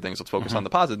negative things? Let's focus on the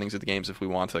positive things of the games if we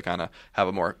want to kind of have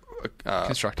a more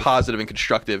Constructive. positive and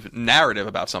constructive narrative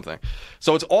about something.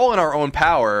 So it's all in our own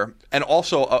power, and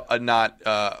also not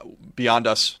beyond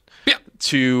us Yeah.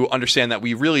 to understand that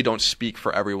we really don't speak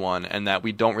for everyone, and that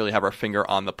we don't really have our finger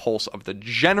on the pulse of the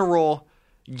general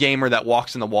gamer that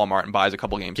walks into Walmart and buys a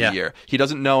couple games a year. He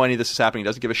doesn't know any of this is happening. He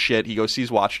doesn't give a shit. He goes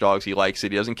sees Watch Dogs. He likes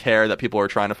it. He doesn't care that people are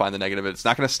trying to find the negative. It's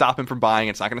not going to stop him from buying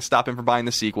it. It's not going to stop him from buying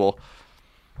the sequel.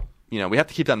 We have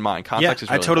to keep that in mind. Context is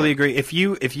really I totally important.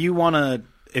 agree.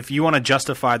 If you want to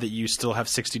justify that you still have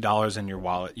 $60 in your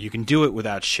wallet, you can do it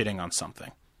without shitting on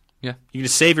something. Yeah. You can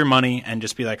just save your money and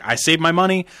just be like, I saved my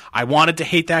money. I wanted to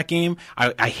hate that game.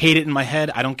 I hate it in my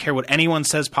head. I don't care what anyone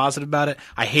says positive about it.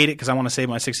 I hate it because I want to save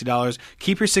my $60.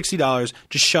 Keep your $60.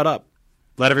 Just shut up.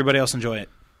 Let everybody else enjoy it.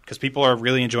 Because people are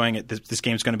really enjoying it. This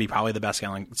game's going to be probably the best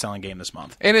selling game this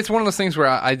month. And it's one of those things where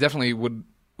I definitely would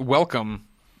welcome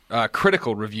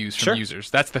critical reviews from Sure.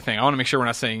 users. That's the thing. I want to make sure we're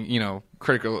not saying,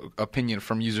 critical opinion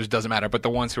from users doesn't matter, but the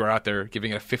ones who are out there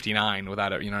giving it a 59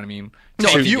 without it, you know what I mean? No,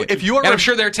 Taking if you are, and I'm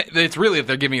sure it's really if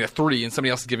they're giving it a 3 and somebody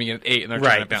else is giving it an 8 and they're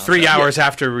trying to Right. balance 3 it. hours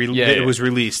after Yeah. it was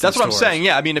released. that's in what I'm stores. saying.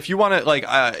 Yeah, I mean, if you want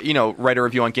to write a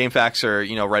review on GameFAQs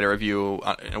or write a review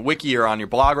on a wiki or on your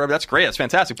blog, or whatever, that's great. That's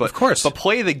fantastic. But Of course. but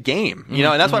play the game. And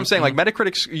that's what I'm saying. Like,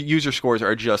 Metacritic's user scores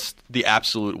are just the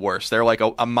absolute worst. They're like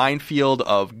a minefield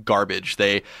of garbage.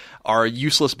 They are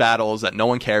useless battles that no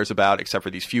one cares about except for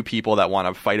these few people that want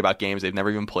to fight about games they've never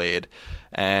even played,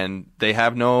 and they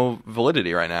have no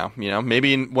validity right now.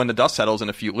 Maybe when the dust settles in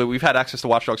a few, we've had access to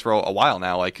Watch Dogs for a while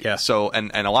now, so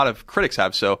and a lot of critics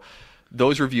have, so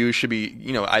those reviews should be,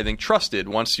 I think, trusted.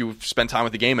 Once you've spent time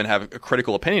with the game and have a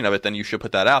critical opinion of it, then you should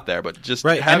put that out there. But just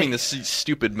Right, having and this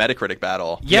stupid Metacritic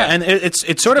battle, Yeah, and it's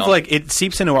sort of dumb. like it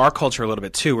seeps into our culture a little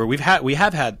bit too, where we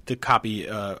have had the copy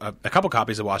a couple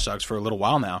copies of Watch Dogs for a little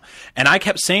while now, and I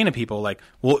kept saying to people like,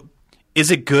 well, is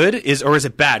it good or is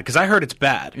it bad? Because I heard it's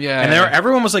bad. Yeah. And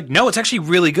everyone was like, no, it's actually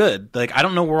really good. Like, I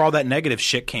don't know where all that negative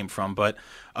shit came from, but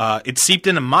it seeped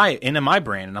into my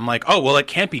brain, and I'm like, oh, well, it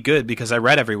can't be good because I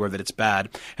read everywhere that it's bad,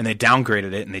 and they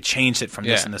downgraded it and they changed it from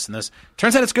this Yeah. and this and this.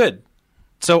 Turns out it's good.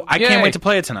 So I can't Yay. wait to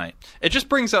play it tonight. it just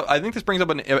brings up. I think this brings up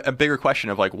a bigger question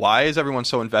of like, why is everyone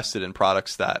so invested in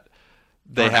products that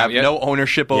they Aren't out have yet? no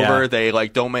ownership over? Yeah. They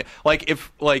don't make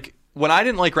when I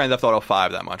didn't like Grand Theft Auto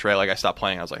 5 that much, right? Like, I stopped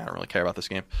playing. I was like, I don't really care about this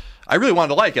game. I really wanted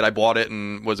to like it. I bought it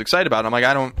and was excited about it. I'm like,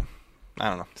 I don't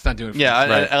know. It's not doing it for Yeah,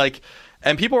 me. I like,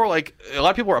 and people were like, a lot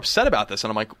of people were upset about this, and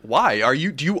I'm like, why?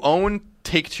 Do you own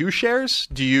Take-Two shares?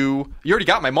 You already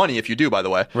got my money if you do, by the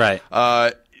way. Right.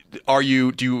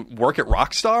 Do you work at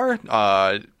Rockstar?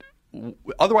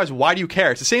 Otherwise, why do you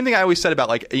care? It's the same thing I always said about,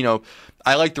 like,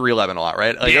 I like 311 a lot,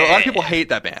 right? Like, a lot of people hate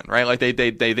that band, right? Like, they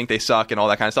think they suck and all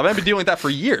that kind of stuff. I've been dealing with that for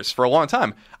years, for a long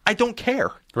time. I don't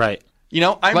care. Right. I'm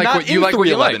Like not what you in like what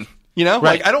you 311. like. Right.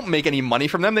 Like, I don't make any money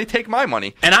from them. They take my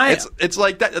money. And it's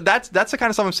like that's the kind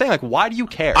of stuff I'm saying. Like, why do you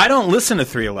care? I don't listen to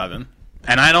 311,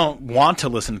 and I don't want to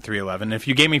listen to 311. If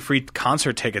you gave me free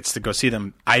concert tickets to go see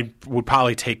them, I would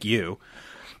probably take you.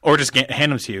 Or just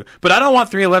hand them to you. But I don't want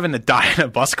 311 to die in a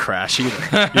bus crash either.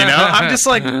 I'm just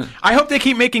like, I hope they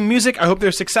keep making music. I hope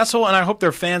they're successful, and I hope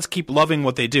their fans keep loving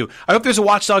what they do. I hope there's a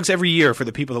Watch Dogs every year for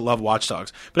the people that love Watch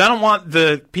Dogs. But I don't want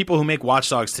the people who make Watch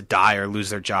Dogs to die or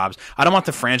lose their jobs. I don't want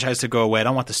the franchise to go away. I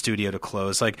don't want the studio to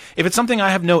close. Like, if it's something I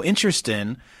have no interest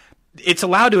in, it's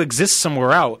allowed to exist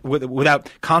somewhere out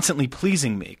without constantly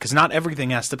pleasing me, because not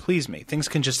everything has to please me. Things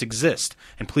can just exist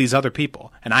and please other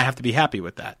people, and I have to be happy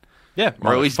with that. Yeah,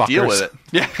 or at least deal Motherfuckers. with it.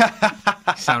 Yeah.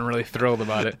 You sound really thrilled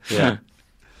about it. Yeah.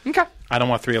 Okay. I don't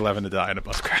want 311 to die in a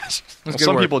bus crash. Well, good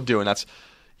some work. people do, and that's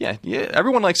yeah.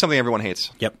 Everyone likes something everyone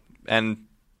hates. Yep. And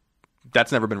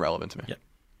that's never been relevant to me. Yep.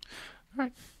 All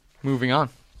right. Moving on.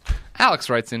 Alex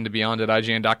writes into Beyond at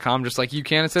IGN.com just like you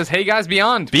can. It says, hey guys,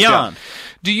 Beyond. Beyond.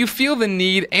 Do you feel the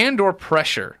need and or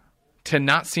pressure to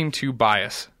not seem too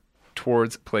biased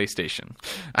towards PlayStation?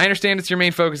 I understand it's your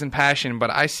main focus and passion, but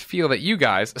I feel that you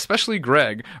guys, especially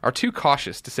Greg, are too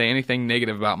cautious to say anything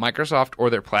negative about Microsoft or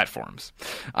their platforms.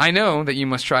 I know that you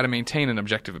must try to maintain an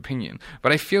objective opinion,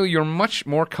 but I feel you're much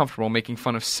more comfortable making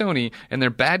fun of Sony and their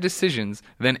bad decisions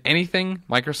than anything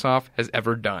Microsoft has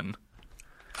ever done.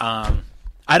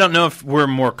 I don't know if we're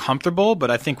more comfortable,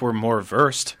 but I think we're more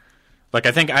versed. Like,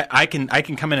 I think I can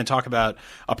come in and talk about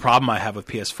a problem I have with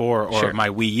PS4 or my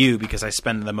Wii U because I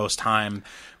spend the most time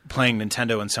playing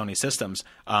Nintendo and Sony systems.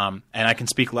 And I can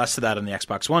speak less to that on the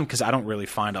Xbox One because I don't really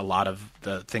find a lot of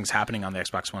the things happening on the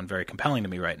Xbox One very compelling to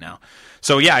me right now.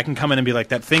 So, yeah, I can come in and be like,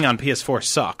 that thing on PS4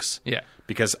 sucks. Yeah.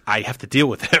 Because I have to deal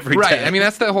with it every day. Right. I mean,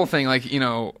 that's the whole thing. Like,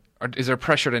 is there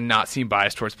pressure to not seem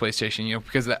biased towards PlayStation?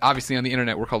 Because obviously on the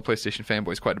internet we're called PlayStation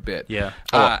fanboys quite a bit. Yeah.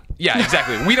 Yeah,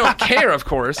 exactly. We don't care, of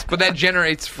course, but that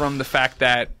generates from the fact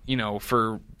that,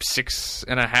 for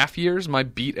 6.5 years, my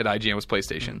beat at IGN was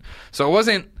PlayStation. So it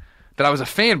wasn't that I was a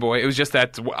fanboy. It was just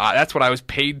that that's what I was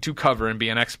paid to cover and be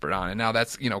an expert on. And now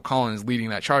that's, Colin is leading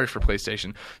that charge for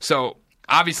PlayStation. So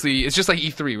obviously, it's just like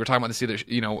E3. We're talking about this either,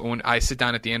 when I sit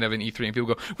down at the end of an E3 and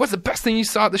people go, what's the best thing you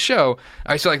saw at the show?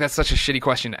 I feel like that's such a shitty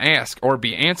question to ask or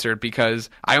be answered because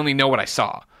I only know what I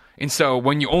saw. And so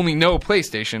when you only know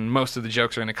PlayStation, most of the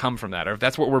jokes are going to come from that. Or if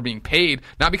that's what we're being paid,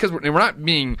 not because we're not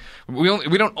being, we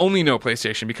don't only know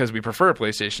PlayStation because we prefer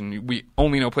PlayStation. We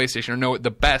only know PlayStation or know it the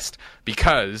best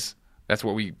because that's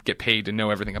what we get paid to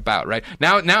know everything about, right?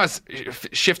 Now it's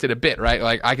shifted a bit, right?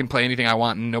 Like, I can play anything I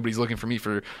want and nobody's looking for me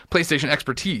for PlayStation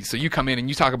expertise. So you come in and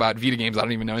you talk about Vita games I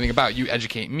don't even know anything about. You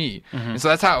educate me. Mm-hmm. And so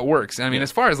that's how it works. And I mean,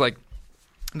 as far as like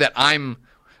that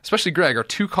especially Greg, are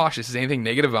too cautious. Is anything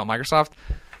negative about Microsoft?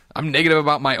 I'm negative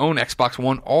about my own Xbox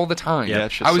One all the time. Yeah,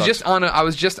 I was just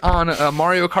on a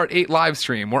Mario Kart 8 live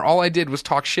stream where all I did was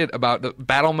talk shit about the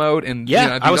battle mode and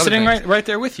I was sitting right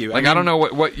there with you. Like, I don't know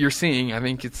what you're seeing. I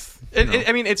think it's.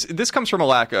 This comes from a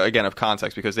lack again of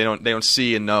context because they don't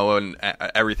see and know and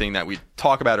everything that we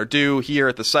talk about or do here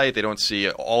at the site. They don't see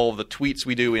all of the tweets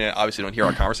we do. We obviously don't hear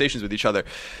our conversations with each other.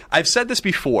 I've said this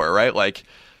before, right? Like,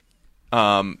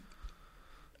 I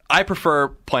prefer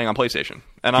playing on PlayStation,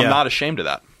 and I'm not ashamed of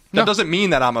that. That doesn't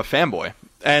mean that I'm a fanboy.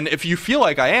 And if you feel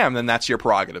like I am, then that's your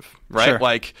prerogative, right? Sure.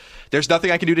 Like, there's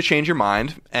nothing I can do to change your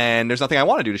mind, and there's nothing I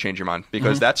want to do to change your mind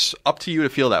because that's up to you to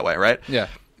feel that way, right? Yeah.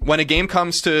 When a game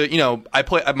comes to, I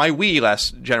play my Wii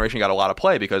last generation got a lot of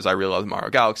play because I really loved Mario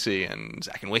Galaxy and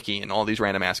Zack and Wiki and all these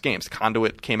random ass games.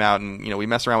 Conduit came out, and we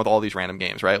mess around with all these random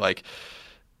games, right? Like,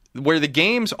 where the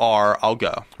games are, I'll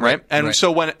go, right? And so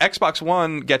when Xbox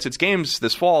One gets its games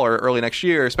this fall or early next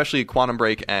year, especially Quantum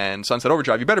Break and Sunset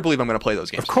Overdrive, you better believe I'm going to play those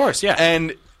games. Of course, yeah.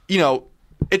 And,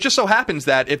 it just so happens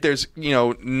that if there's,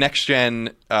 next-gen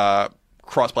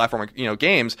cross-platform,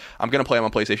 games, I'm going to play them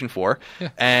on PlayStation 4. Yeah.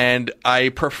 And I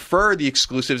prefer the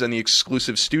exclusives and the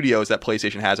exclusive studios that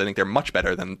PlayStation has. I think they're much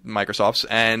better than Microsoft's.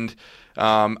 And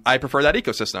I prefer that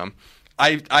ecosystem.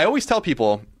 I always tell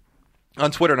people on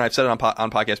Twitter, and I've said it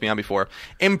on Podcast Beyond before,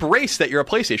 embrace that you're a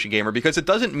PlayStation gamer because it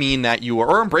doesn't mean that you are,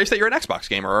 or embrace that you're an Xbox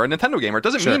gamer or a Nintendo gamer. It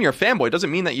doesn't mean you're a fanboy. It doesn't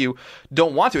mean that you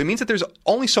don't want to. It means that there's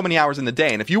only so many hours in the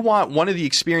day. And if you want one of the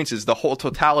experiences, the whole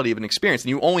totality of an experience,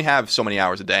 then you only have so many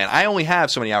hours a day. And I only have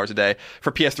so many hours a day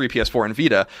for PS3, PS4, and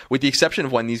Vita, with the exception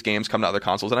of when these games come to other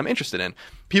consoles that I'm interested in.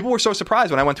 People were so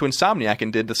surprised when I went to Insomniac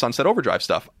and did the Sunset Overdrive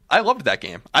stuff. I loved that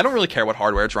game. I don't really care what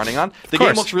hardware it's running on. The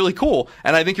game looks really cool,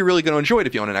 and I think you're really going to enjoy it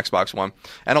if you own an Xbox One.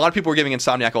 And a lot of people were giving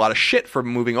Insomniac a lot of shit for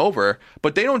moving over,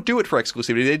 but they don't do it for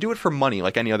exclusivity. They do it for money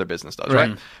like any other business does,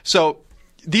 right? So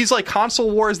these like console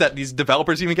wars that these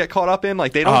developers even get caught up in,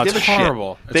 like they don't give a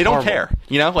shit. They don't care.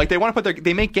 Like they want to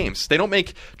they make games. They don't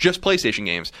make just PlayStation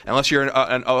games unless you're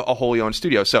a wholly owned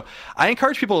studio. So I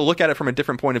encourage people to look at it from a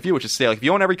different point of view, which is to say, like, if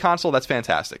you own every console, that's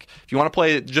fantastic. If you want to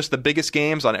play just the biggest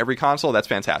games on every console, that's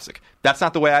fantastic. That's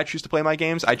not the way I choose to play my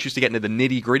games. I choose to get into the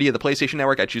nitty gritty of the PlayStation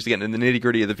Network. I choose to get into the nitty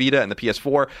gritty of the Vita and the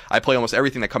PS4. I play almost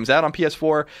everything that comes out on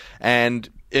PS4. And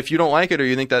if you don't like it or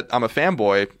you think that I'm a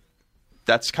fanboy,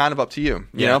 that's kind of up to you,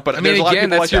 you know. But I mean, there's a lot again, of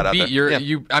people that's like your that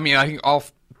beat. out there. I mean, I think all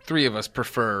three of us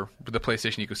prefer the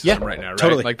PlayStation ecosystem right now, right?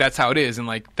 Totally. Like that's how it is, and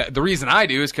like the reason I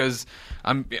do is because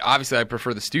I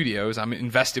prefer the studios. I'm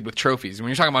invested with trophies. When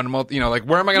you're talking about like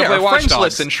where am I going to play Watch friends Dogs?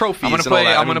 lists and trophies. I'm going to and all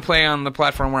play. that. I'm going to play on the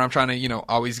platform where I'm trying to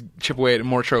always chip away at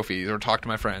more trophies or talk to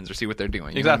my friends or see what they're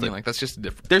doing. You know what I mean? Like that's just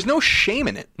different. There's no shame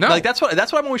in it. No, like that's what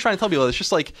I'm always trying to tell people. It's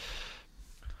just like,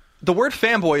 the word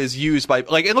fanboy is used by,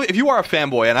 like, if you are a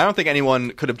fanboy, and I don't think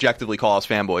anyone could objectively call us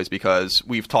fanboys because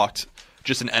we've talked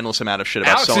just an endless amount of shit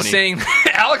about Sony.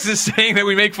 Alex is saying that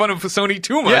we make fun of Sony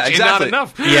too much and not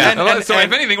enough. Yeah. So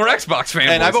if anything, we're Xbox fanboys.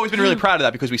 And I've always been really proud of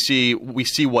that because we see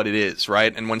what it is,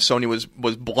 right? And when Sony was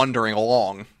blundering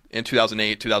along in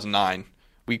 2008, 2009,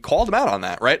 we called them out on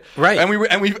that, right? Right.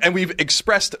 And we've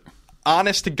expressed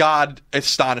honest to God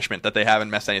astonishment that they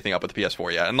haven't messed anything up with the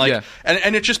PS4 yet. And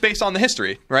and it's just based on the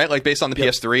history, right? Like based on the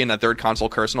PS3 and that third console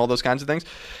curse and all those kinds of things.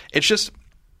 It's just,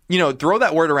 throw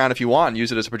that word around if you want,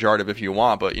 use it as a pejorative if you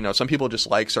want, but, some people just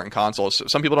like certain consoles.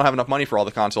 Some people don't have enough money for all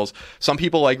the consoles. Some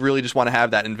people really just want to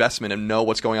have that investment and know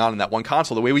what's going on in that one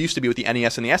console. The way we used to be with the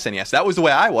NES and the SNES. That was the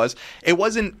way I was. It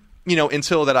wasn't,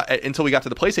 until we got to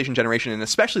the PlayStation generation, and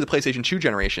especially the PlayStation 2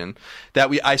 generation, that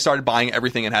I started buying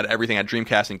everything and had everything at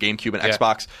Dreamcast and GameCube and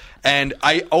Xbox. And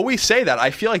I always say that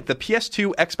I feel like the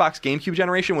PS2, Xbox, GameCube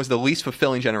generation was the least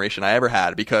fulfilling generation I ever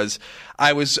had, because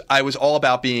I was all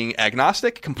about being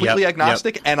agnostic, completely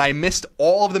agnostic, and I missed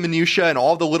all of the minutia and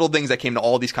all of the little things that came to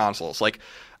all of these consoles.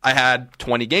 I had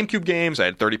 20 GameCube games, I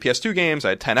had 30 PS2 games, I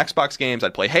had 10 Xbox games,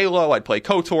 I'd play Halo, I'd play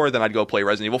KOTOR, then I'd go play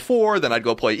Resident Evil 4, then I'd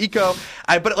go play Ico.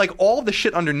 But all of the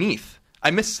shit underneath, I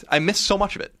miss so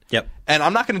much of it. Yep. And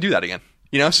I'm not going to do that again.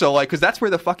 So because that's where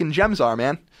the fucking gems are,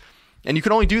 man. And you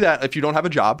can only do that if you don't have a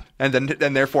job and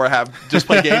therefore just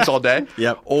play games all day.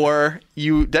 Yep. Or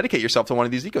you dedicate yourself to one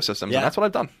of these ecosystems, and that's what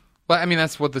I've done. Well, I mean,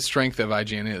 that's what the strength of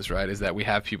IGN is, right? Is that we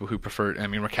have people who prefer. I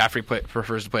mean, McCaffrey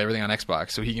prefers to play everything on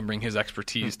Xbox, so he can bring his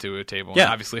expertise to a table. Yeah.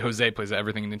 And obviously, Jose plays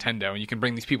everything in Nintendo, and you can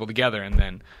bring these people together and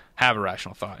then have a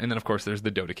rational thought. And then, of course, there's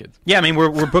the Dota kids. Yeah, I mean,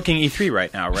 we're booking E3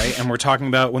 right now, right? And we're talking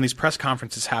about when these press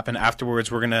conferences happen afterwards,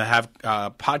 we're going to have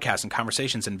podcasts and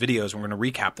conversations and videos, and we're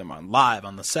going to recap them live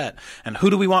on the set. And who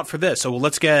do we want for this? So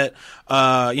let's get,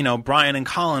 Brian and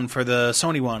Colin for the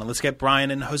Sony one, and let's get Brian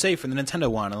and Jose for the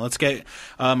Nintendo one, and let's get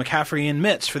McCaffrey and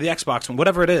Mitch for the Xbox one,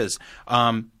 whatever it is.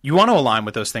 You want to align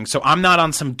with those things. So I'm not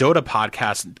on some Dota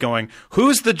podcast going,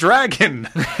 who's the dragon?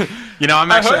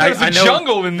 I'm actually, I know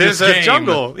jungle in this there's game. A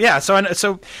jungle. Yeah, so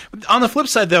on the flip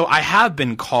side, though, I have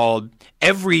been called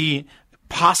every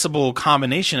possible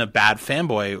combination of bad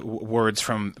fanboy words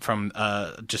from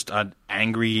just an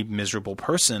angry, miserable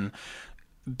person,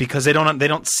 because they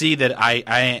don't see that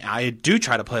I do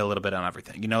try to play a little bit on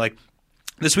everything.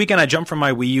 This weekend, I jumped from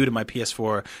my Wii U to my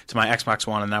PS4 to my Xbox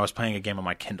One, and I was playing a game on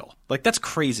my Kindle. That's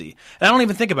crazy. And I don't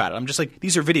even think about it. I'm just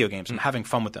these are video games. I'm having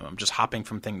fun with them. I'm just hopping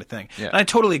from thing to thing. Yeah. And I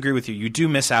totally agree with you. You do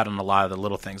miss out on a lot of the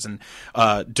little things. And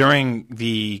during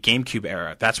the GameCube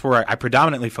era, that's where I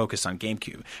predominantly focused on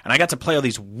GameCube. And I got to play all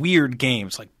these weird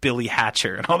games like Billy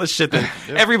Hatcher and all this shit that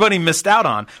everybody missed out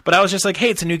on. But I was just hey,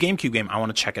 it's a new GameCube game. I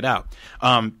want to check it out.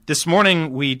 This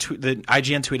morning, the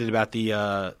IGN tweeted about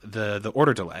the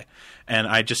order delay. And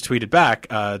I just tweeted back,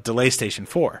 delay station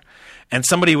 4. And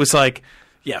somebody was like,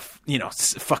 yeah,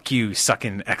 fuck you,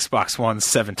 sucking Xbox One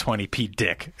 720p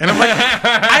dick. And I'm like,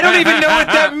 I don't even know what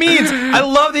that means. I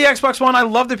love the Xbox One. I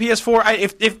love the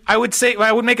PS4. If I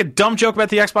would make a dumb joke about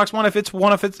the Xbox One if it's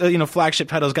one of its flagship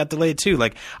titles got delayed too.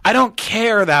 I don't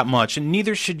care that much, and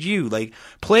neither should you.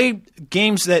 Play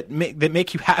games that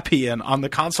make you happy and on the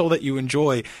console that you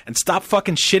enjoy, and stop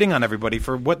fucking shitting on everybody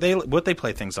for what they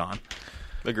play things on.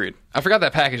 Agreed. I forgot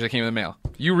that package that came in the mail.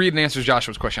 You read and answer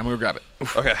Joshua's question. I'm going to grab it.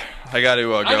 Okay. I got to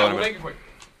go in a we'll minute. make it quick.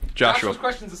 Joshua. Joshua's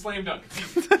question's a slam dunk.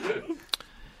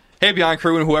 Hey, Beyond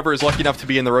Crew, and whoever is lucky enough to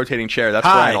be in the rotating chair. That's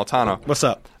Hi. Brian Altano. What's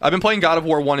up? I've been playing God of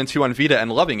War 1 and 2 on Vita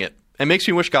and loving it. It makes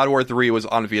me wish God of War 3 was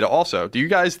on Vita also. Do you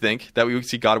guys think that we would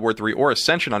see God of War 3 or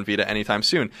Ascension on Vita anytime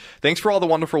soon? Thanks for all the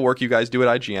wonderful work you guys do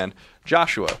at IGN.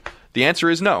 Joshua. The answer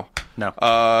is no. No.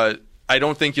 I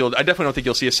definitely don't think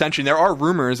you'll see Ascension. There are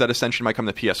rumors that Ascension might come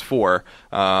to PS4.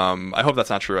 I hope that's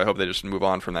not true. I hope they just move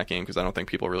on from that game because I don't think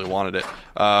people really wanted it.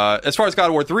 As far as God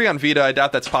of War 3 on Vita, I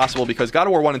doubt that's possible because God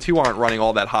of War 1 and 2 aren't running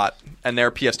all that hot, and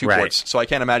they're PS2 ports. So I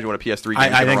can't imagine what a PS3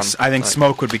 game is. I think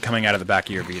smoke would be coming out of the back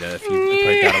of your Vita if you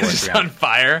played God of War 3. It's on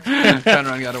fire. Trying to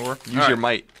run God of War. Use your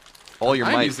might. All your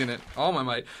might. I'm using it. All my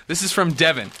might. This is from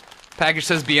Devin. Package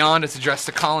says Beyond. It's addressed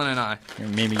to Colin and I.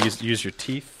 Maybe use your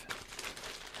teeth.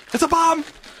 It's a bomb!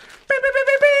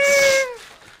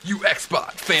 You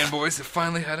Xbot fanboys have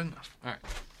finally had enough. All right.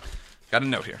 Got a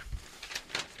note here.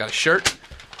 Got a shirt.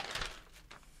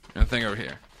 And a thing over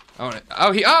here.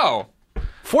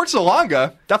 Forza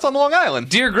Longa? That's on Long Island.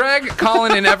 Dear Greg,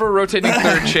 Colin, and ever-rotating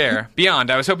third chair.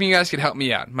 Beyond, I was hoping you guys could help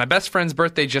me out. My best friend's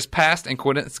birthday just passed, and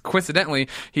coincidentally,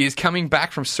 he is coming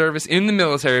back from service in the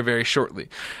military very shortly.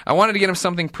 I wanted to get him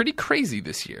something pretty crazy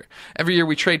this year. Every year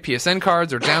we trade PSN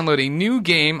cards or download a new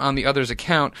game on the other's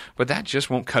account, but that just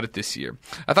won't cut it this year.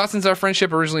 I thought since our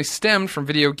friendship originally stemmed from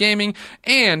video gaming,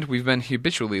 and we've been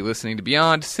habitually listening to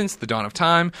Beyond since the dawn of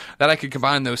time, that I could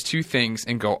combine those two things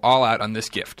and go all out on this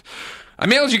gift. I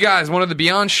mailed you guys one of the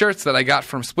Beyond shirts that I got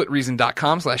from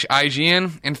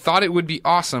splitreason.com/IGN and thought it would be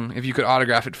awesome if you could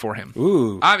autograph it for him.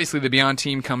 Ooh. Obviously, the Beyond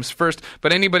team comes first,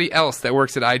 but anybody else that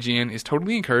works at IGN is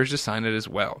totally encouraged to sign it as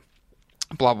well.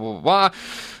 Blah, blah, blah,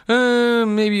 blah.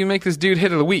 Maybe you make this dude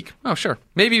hit of the week. Oh, sure.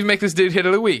 Maybe you make this dude hit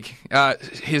of the week.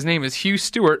 His name is Hugh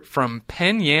Stewart from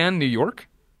Penn Yan, New York.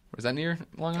 Was that near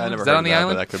Long Island? I never Is that heard on the of that,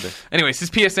 island? but that could be. Anyways, his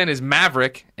PSN is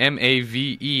Maverick, Maverrick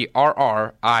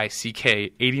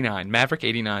 89. Maverick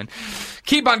 89.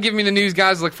 Keep on giving me the news,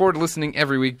 guys. Look forward to listening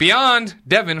every week. Beyond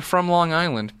Devin from Long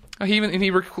Island. He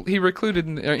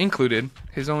included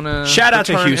his own. Shout out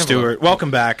to return Hugh envelope. Stewart.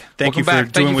 Welcome back. Thank you for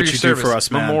doing what you do for us,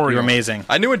 man. Memorial. You're amazing.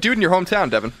 I knew a dude in your hometown,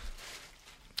 Devin.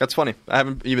 That's funny. I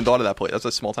haven't even thought of that place. That's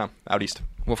a small town out east.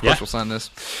 Well, of course, we'll sign this.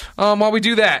 While we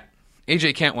do that,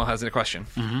 AJ Cantwell has a question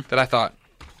that I thought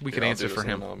we could I'll answer do for this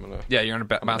him. and I'm gonna- Yeah, you're on a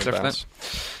bounce gonna after bounce.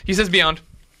 that. He says Beyond.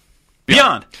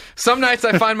 Beyond. Some nights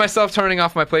I find myself turning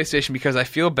off my PlayStation because I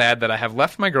feel bad that I have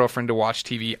left my girlfriend to watch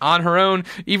TV on her own,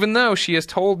 even though she has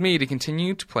told me to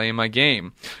continue to play my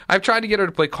game. I've tried to get her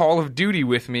to play Call of Duty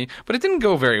with me, but it didn't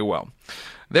go very well.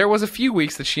 There was a few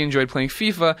weeks that she enjoyed playing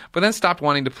FIFA, but then stopped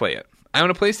wanting to play it. I own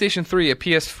a PlayStation 3, a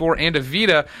PS4, and a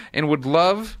Vita, and would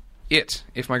love it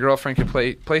if my girlfriend could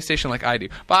play PlayStation like I do.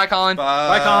 Bye, Colin.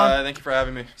 Bye, Colin. Thank you for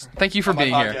having me. Thank you for On my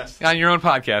being here podcast. on your own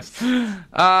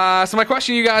podcast. So my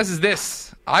question to you guys is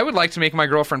this. I would like to make my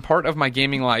girlfriend part of my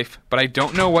gaming life, but I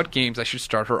don't know what games I should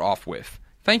start her off with.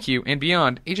 Thank you, and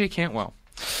Beyond, AJ Cantwell.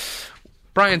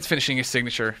 Brian's finishing his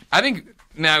signature. I think,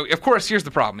 now, of course, here's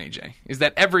the problem, AJ, is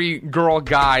that every girl,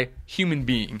 guy, human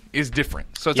being is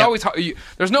different. So it's Yep. always hard.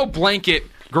 There's no blanket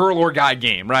girl or guy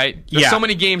game, right? There's Yeah. so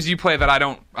many games you play that I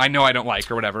don't like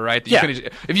or whatever, right? That you Yeah.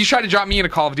 couldn't- if you tried to drop me in a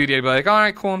Call of Duty, I'd be like, all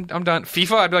right, cool, I'm done.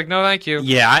 FIFA, I'd be like, no, thank you.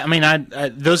 Yeah, I mean,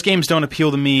 those games don't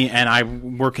appeal to me, and I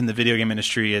work in the video game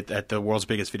industry at the world's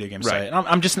biggest video game Right. site. And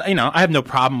I'm just, I have no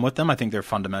problem with them. I think they're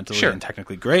fundamentally Sure. and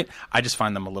technically great. I just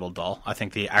find them a little dull. I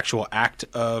think the actual act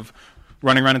of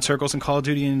running around in circles in Call of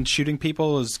Duty and shooting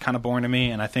people is kind of boring to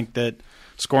me, and I think that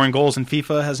scoring goals in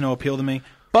FIFA has no appeal to me.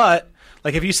 But,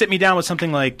 like, if you sit me down with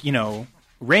something like,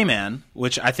 Rayman,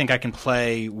 which I think I can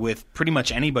play with pretty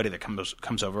much anybody that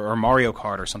comes over, or Mario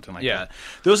Kart or something like Yeah. that.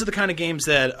 Those are the kind of games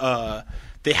that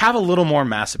they have a little more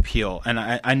mass appeal, and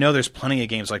I know there's plenty of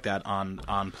games like that on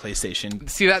PlayStation.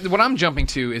 See, that what I'm jumping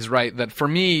to is right, that for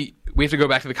me, we have to go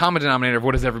back to the common denominator of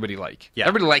what does everybody like. Yeah.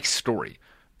 Everybody likes story.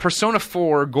 Persona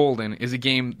 4 Golden is a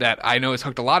game that I know has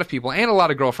hooked a lot of people and a lot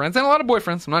of girlfriends and a lot of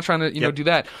boyfriends. I'm not trying to Yep. do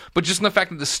that, but just in the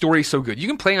fact that the story is so good. You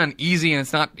can play on easy and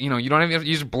it's not, you don't even have to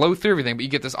just blow through everything, but you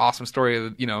get this awesome story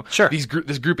of Sure.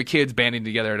 this group of kids banding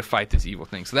together to fight this evil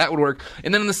thing. So that would work.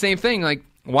 And then in the same thing, like,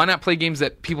 why not play games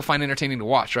that people find entertaining to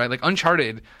watch, right? Like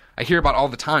Uncharted, I hear about all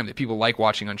the time that people like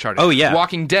watching Uncharted. Oh, yeah.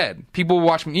 Walking Dead. People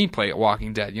watch me play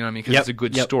Walking Dead, you know what I mean? Because Yep, it's a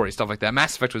good yep. story, stuff like that.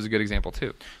 Mass Effect was a good example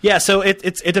too. Yeah, so it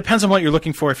depends on what you're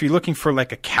looking for. If you're looking for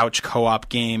like a couch co-op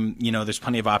game, there's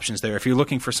plenty of options there. If you're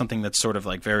looking for something that's sort of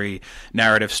like very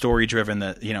narrative, story driven,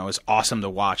 that is awesome to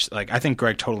watch, like I think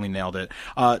Greg totally nailed it.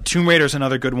 Tomb Raider is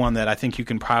another good one that I think you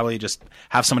can probably just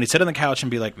have somebody sit on the couch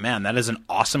and be like, man, that is an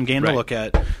awesome game to Right. look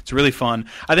at. It's really fun.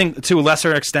 I think to a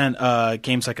lesser extent,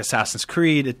 games like Assassin's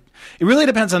Creed. It really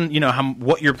depends on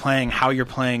what you're playing, how you're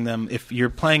playing them. If you're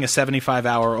playing a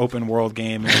 75-hour open world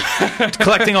game, and you're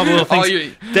collecting all the little All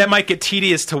things, that might get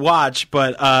tedious to watch.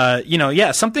 But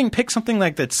pick something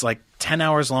like that's like 10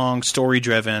 hours long, story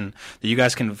driven, that you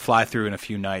guys can fly through in a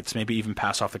few nights. Maybe even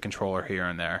pass off the controller here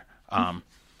and there.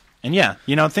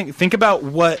 Think about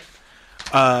what.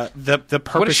 The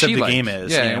purpose of she the like? game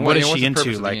is, Yeah, and and what is what's she the purpose into?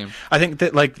 of the Like, game? I think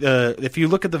that if you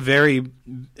look at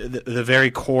the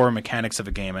very core mechanics of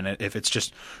a game, and if it's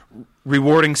just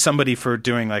rewarding somebody for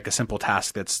doing like a simple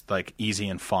task that's like easy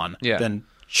and fun, Yeah. then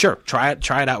sure, try it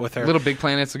out with her. Little Big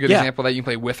Planet's a good Yeah. example that you can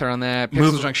play with her on that.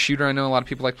 Pixel Junk Shooter, I know a lot of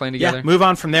people like playing together. Yeah, move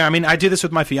on from there. I mean, I do this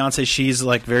with my fiance. She's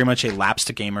like very much a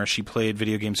lapsed gamer. She played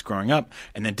video games growing up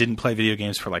and then didn't play video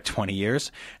games for like 20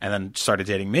 years and then started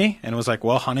dating me and was like,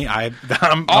 well, honey, I'm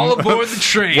All aboard the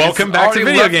train. Welcome It's back to already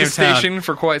video left game the town. station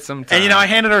for quite some time. And I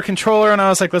handed her a controller and I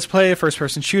was like, let's play a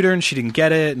first-person shooter, and she didn't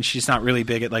get it, and she's not really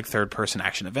big at like third-person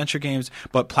action-adventure games,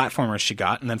 but platformers she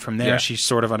got, and then from there Yeah. she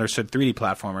sort of understood 3D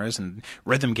platformers and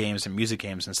rhythm games and music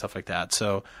games and stuff like that.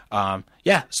 So,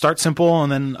 start simple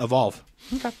and then evolve.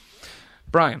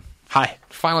 Brian, Hi.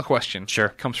 final question. Sure.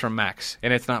 Comes from Max,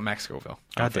 and it's not Max Scoville.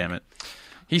 God damn it.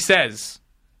 He says,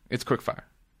 it's quickfire.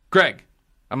 Greg,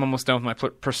 I'm almost done with my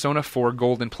Persona 4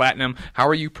 Gold and Platinum. How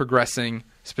are you progressing?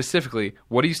 Specifically,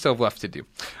 what do you still have left to do?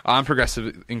 I'm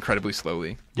progressing incredibly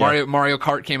slowly. Yeah. Mario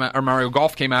Kart came out, or Mario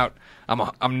Golf came out.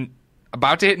 I'm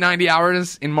about to hit 90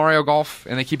 hours in Mario Golf,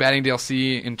 and they keep adding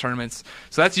DLC in tournaments.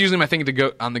 So that's usually my thing to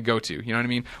go on the go-to. You know what I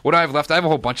mean? What do I have left? I have a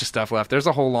whole bunch of stuff left. There's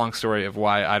a whole long story of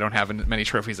why I don't have as many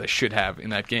trophies I should have in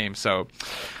that game. So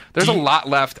there's a lot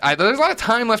left. There's a lot of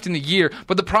time left in the year,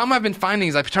 but the problem I've been finding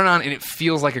is I turn it on and it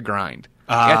feels like a grind.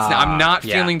 I'm not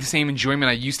yeah. feeling the same enjoyment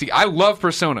I used to. I love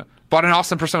Persona. Bought an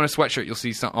awesome Persona sweatshirt. You'll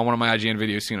see on one of my IGN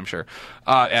videos soon, I'm sure,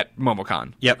 at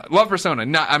MomoCon. Yep. Love Persona.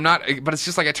 I'm not, but it's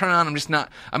just like I turn it on. I'm just not.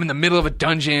 I'm in the middle of a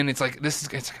dungeon. It's like this is.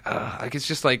 It's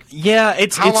just like. Yeah.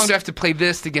 How long do I have to play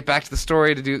this to get back to the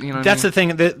story to do? You know. That's the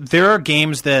thing. There are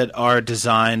games that are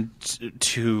designed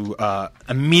to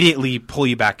immediately pull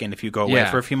you back in if you go away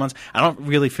for a few months. I don't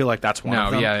really feel like that's one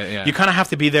of them. Yeah. You kind of have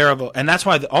to be there, and that's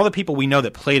why all the people we know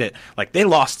that played it, like they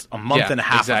lost a month and a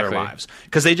half of their lives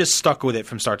because they just stuck with it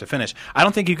from start to finish. I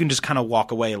don't think you can just kind of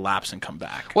walk away, lapse, and come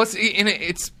back. Well,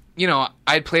 it's you know,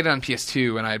 I had played it on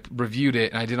PS2 and I reviewed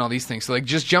it and I did all these things. So like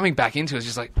just jumping back into it is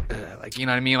just like you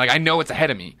know what I mean? Like I know it's ahead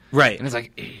of me, right? And it's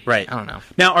like right. I don't know.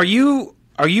 Now, are you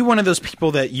one of those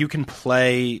people that you can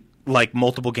play like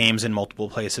multiple games in multiple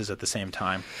places at the same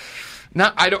time?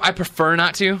 I prefer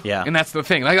not to. Yeah. And that's the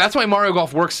thing. Like that's why Mario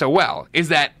Golf works so well. Is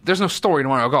that there's no story to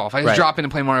Mario Golf. I just drop in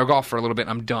and play Mario Golf for a little bit and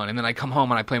I'm done. And then I come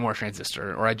home and I play more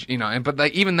Transistor or but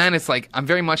like even then it's like I'm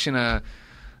very much I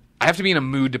have to be in a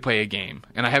mood to play a game,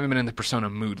 and I haven't been in the Persona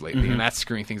mood lately, and that's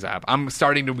screwing things up. I'm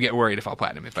starting to get worried if I'll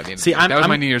platinum it by the end of the year. That was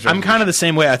my New Year's resolution. I'm kind of the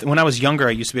same way. When I was younger, I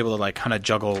used to be able to like kind of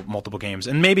juggle multiple games,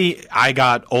 and maybe I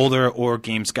got older or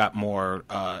games got more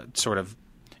sort of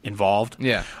involved.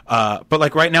 Yeah. But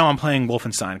like right now, I'm playing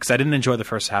Wolfenstein because I didn't enjoy the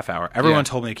first half hour. Everyone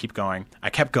told me to keep going. I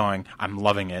kept going. I'm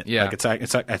loving it. Yeah. Like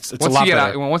it's a lot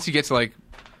better. Once you get to like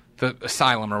the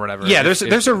asylum or whatever. Yeah,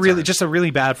 there's a really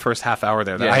bad first half hour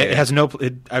there. It has no.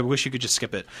 I wish you could just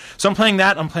skip it. So I'm playing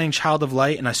that. I'm playing Child of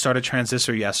Light, and I started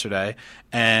Transistor yesterday,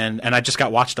 and I just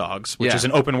got Watch Dogs, which is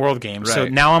an open world game. Right. So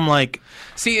now I'm like,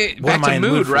 back to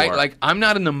mood, right? Like I'm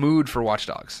not in the mood for Watch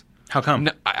Dogs. How come?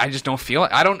 No, I just don't feel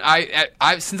it.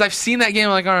 I since I've seen that game,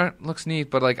 I'm like, all right, looks neat,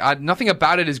 but like nothing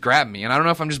about it has grabbed me, and I don't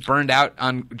know if I'm just burned out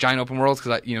on giant open worlds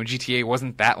because GTA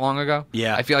wasn't that long ago.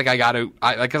 Yeah, I feel like I got to,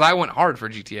 because I went hard for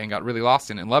GTA and got really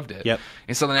lost in it and loved it. Yep.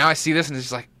 And so now I see this and it's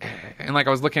just like, and like I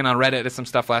was looking on Reddit at some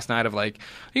stuff last night of like,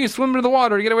 you can swim into the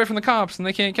water to get away from the cops and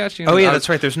they can't catch you. Oh yeah, that's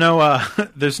right. There's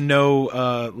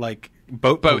no like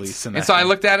boats. Police in that. And so I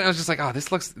looked at it and I was just like, oh,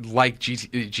 this looks like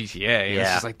GTA. Yeah.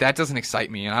 It's just like, that doesn't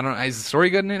excite me. And I don't know, is the story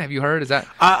good in it? Have you heard? Is that?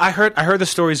 I heard the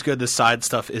story's good. The side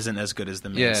stuff isn't as good as the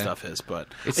main stuff is, but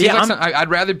it seems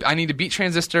like I need to beat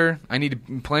Transistor. I need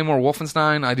to play more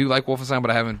Wolfenstein. I do like Wolfenstein, but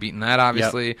I haven't beaten that,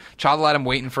 obviously. Yep. Child of Light, I'm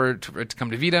waiting for it to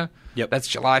come to Vita. Yep. That's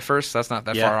July 1st, so that's not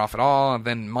that far off at all. And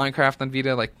then Minecraft on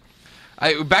Vita, like,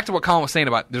 back to what Colin was saying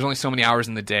about there's only so many hours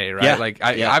in the day, right? Yeah. Like,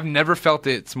 I've never felt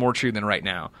it's more true than right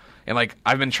now. And like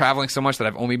I've been traveling so much that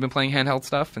I've only been playing handheld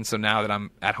stuff, and so now that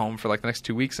I'm at home for like the next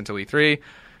 2 weeks until E3,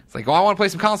 it's like, well, I want to play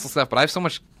some console stuff, but I have so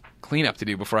much cleanup to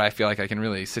do before I feel like I can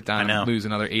really sit down and lose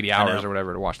another 80 hours or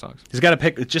whatever to Watch Dogs. He's got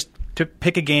to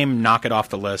pick a game, knock it off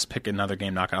the list. Pick another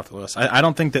game, knock it off the list. I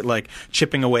don't think that like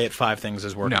chipping away at 5 things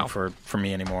is working for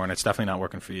me anymore, and it's definitely not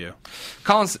working for you.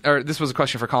 This was a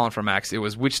question for Colin from Max. It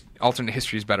was which alternate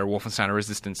history is better, Wolfenstein or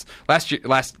Resistance? Last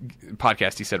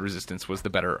podcast he said Resistance was the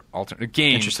better alternate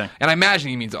game. Interesting. And I imagine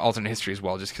he means alternate history as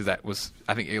well, just because that was,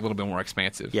 I think, a little bit more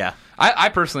expansive. Yeah. I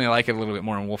personally like it a little bit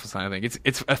more in Wolfenstein. I think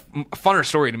it's a funner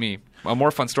story to me, a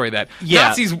more fun story that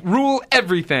Nazis rule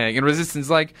everything, and Resistance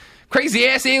like crazy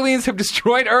ass aliens have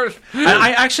destroyed Earth.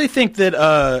 I actually think that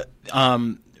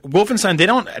Wolfenstein,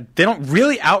 they don't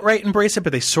really outright embrace it,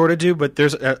 but they sort of do. But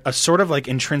there's a sort of like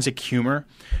intrinsic humor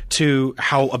to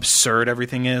how absurd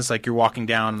everything is. Like you're walking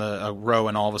down a row,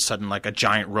 and all of a sudden, like a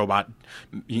giant robot,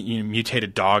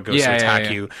 mutated dog goes to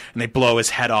attack you, and they blow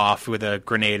his head off with a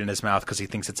grenade in his mouth because he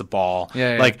thinks it's a ball.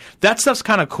 Like that stuff's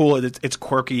kind of cool. It's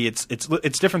quirky. It's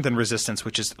different than Resistance,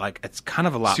 which is like it's kind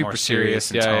of a lot more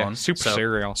serious in tone. Super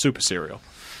serial.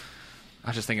 I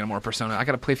was just thinking of more Persona. I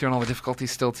got to play through on all the difficulties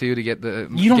still too to get the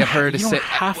you don't have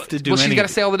to do. Well, she's got to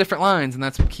say all the different lines, and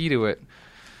that's the key to it.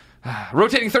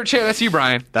 Rotating third chair. That's you,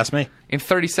 Brian. That's me. In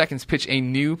 30 seconds, pitch a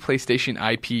new PlayStation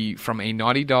IP from a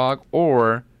Naughty Dog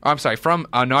from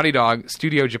a Naughty Dog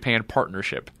Studio Japan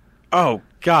partnership. Oh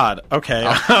God. Okay.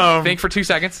 Think for 2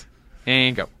 seconds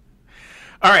and go.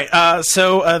 All right,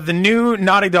 so the new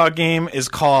Naughty Dog game is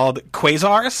called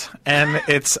Quasars, and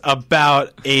it's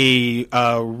about a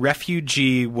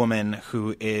refugee woman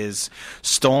who is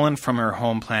stolen from her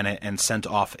home planet and sent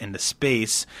off into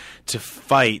space to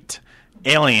fight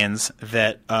aliens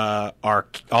that are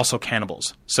also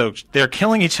cannibals. So they're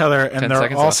killing each other, and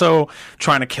they're also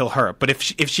trying to kill her. But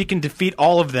if she can defeat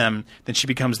all of them, then she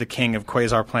becomes the king of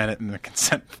Quasar Planet and can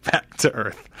send back to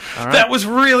Earth. Right. That was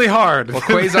really hard. Well,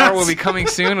 Quasar will be coming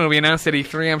soon. It'll be announced at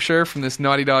E3, I'm sure, from this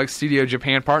Naughty Dog Studio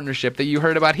Japan partnership that you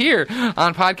heard about here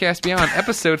on Podcast Beyond,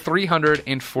 episode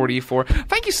 344.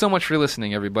 Thank you so much for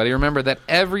listening, everybody. Remember that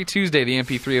every Tuesday, the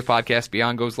MP3 of Podcast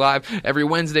Beyond goes live. Every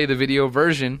Wednesday, the video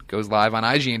version goes live live on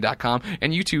IGN.com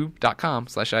and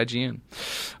YouTube.com/IGN.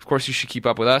 Of course, you should keep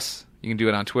up with us. You can do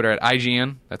it on Twitter at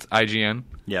IGN. That's IGN.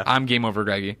 Yeah. I'm Game Over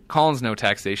Greggy. Colin's No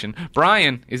Taxation.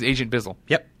 Brian is Agent Bizzle.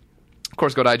 Yep. Of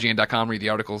course, go to IGN.com, read the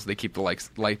articles. They keep the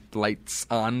lights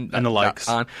on. And the likes.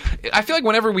 On. I feel like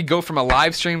whenever we go from a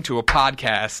live stream to a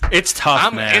podcast, It's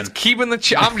tough, man. It's keeping the.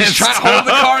 I'm just trying to hold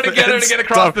the car together to get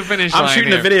across the finish line. I'm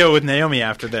shooting here. a video with Naomi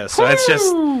after this, so it's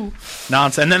just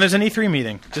nonsense. And then there's an E3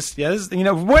 meeting. Just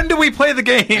when do we play the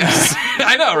games?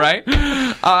 I know, right?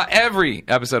 Every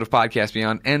episode of Podcast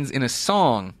Beyond ends in a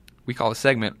song we call the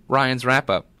segment Ryan's Wrap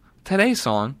Up. Today's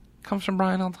song comes from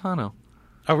Brian Altano.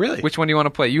 Oh, really? Which one do you want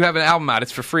to play? You have an album out.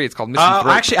 It's for free. It's called Missing Throat.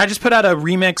 Actually, I just put out a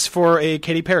remix for a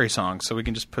Katy Perry song, so we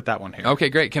can just put that one here. Okay,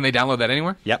 great. Can they download that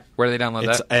anywhere? Yep. Where do they download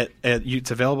that?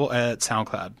 It's available at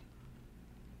SoundCloud.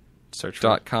 Search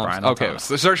for .com. Brian Okay, Altano.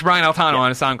 so search Brian Altano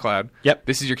on SoundCloud. Yep.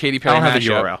 This is your Katy I Perry don't have the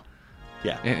mashup. URL.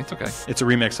 Yeah. Yeah, it's okay. It's a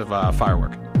remix of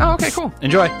Firework. Oh, okay, cool.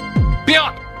 Enjoy.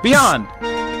 Beyond! Beyond.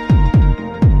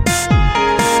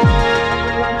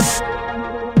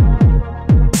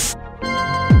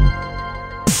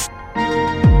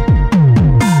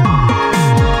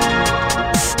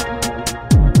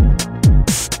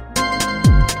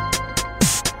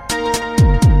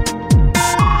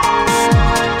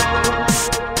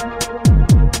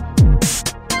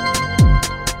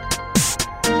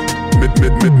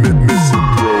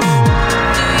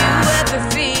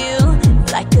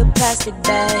 Plastic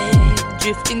bag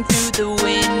drifting through the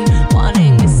wind,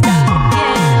 wanting to start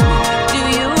again. Do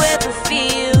you ever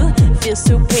feel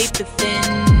so paper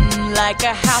thin, like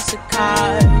a house of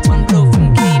cards, one blow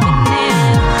from caving in?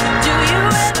 Do you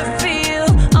ever feel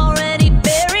already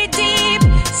buried deep,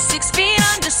 6 feet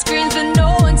under screens, but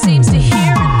no one seems to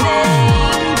hear a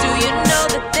thing? Do you know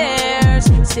that there's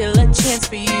still a chance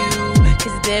for you,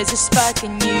 'cause there's a spark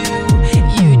in you?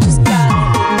 You just gotta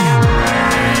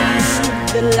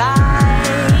ignite the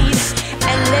light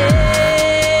and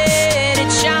let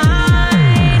it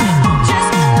shine.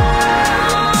 Just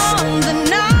on the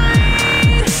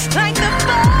night, like the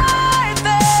 4th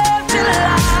of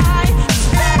July.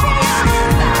 Baby,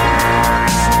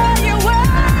 I'm your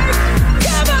word.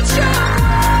 Come on, show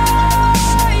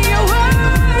your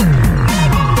word.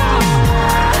 Make it go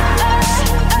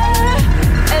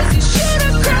as you shoot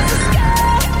across the sky.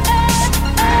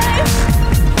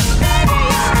 Baby,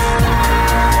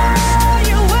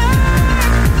 your word.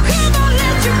 Come on,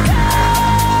 let your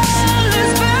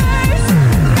colors burst.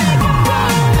 Make it go.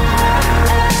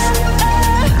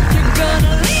 You're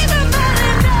gonna leave them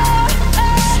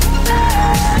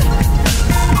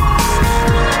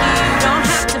You don't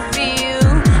have to feel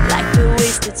like a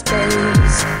wasted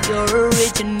space. Your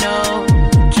original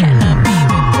cannot be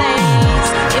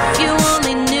replaced. If you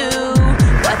only knew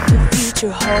what the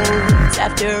future holds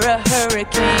after a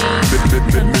hurricane.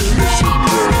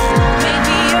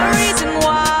 Maybe a reason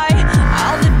why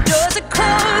all the doors are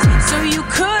closed, so you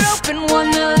could open one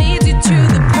that leads you to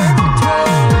the perfect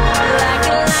road. Like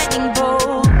a lightning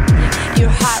bolt, your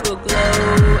heart will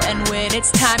glow, and when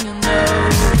it's time you'll know.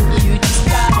 You just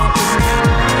gotta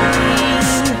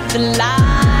ignite the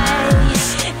light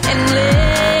and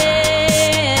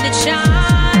let it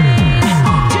shine.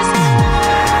 Just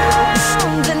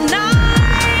on the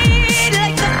night,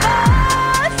 like the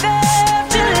 4th of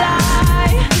July.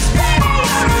 Baby,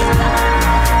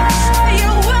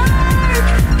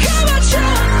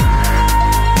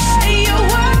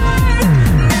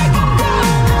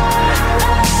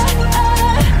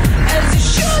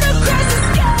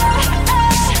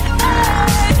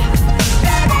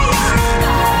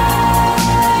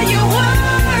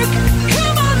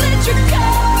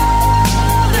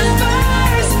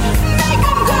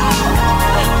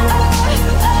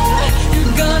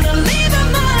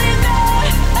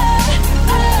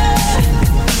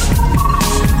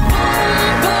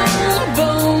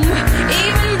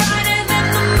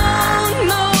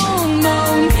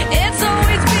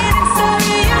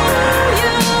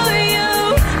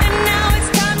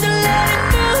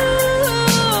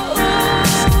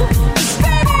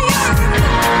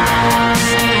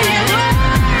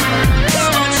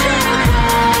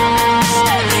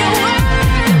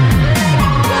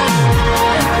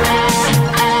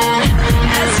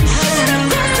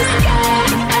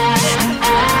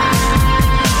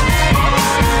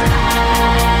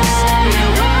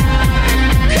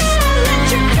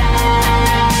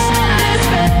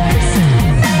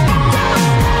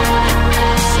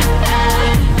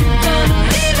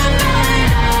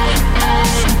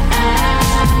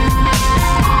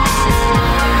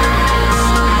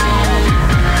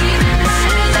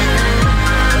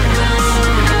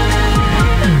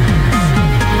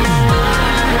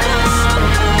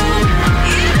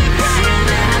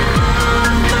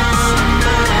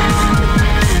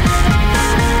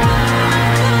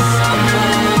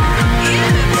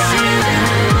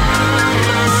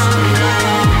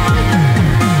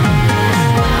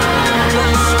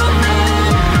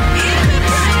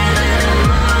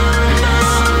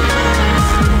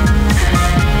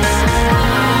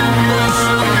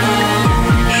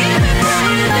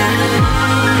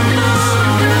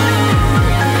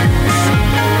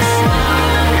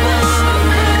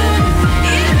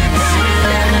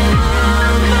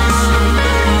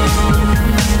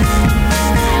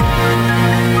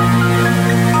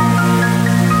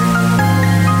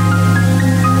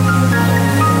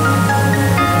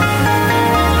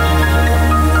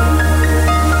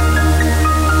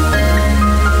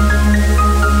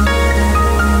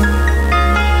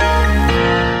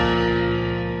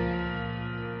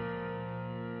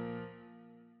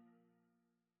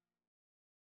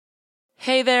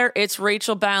 Hey there, it's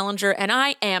Rachel Ballinger, and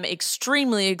I am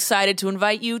extremely excited to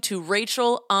invite you to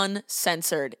Rachel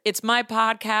Uncensored. It's my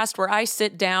podcast where I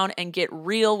sit down and get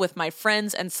real with my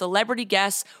friends and celebrity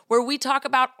guests, where we talk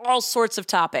about all sorts of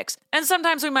topics. And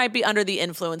sometimes we might be under the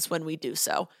influence when we do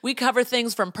so. We cover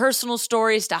things from personal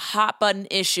stories to hot button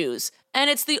issues. And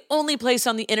it's the only place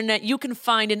on the internet you can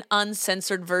find an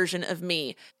uncensored version of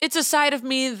me. It's a side of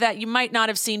me that you might not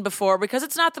have seen before because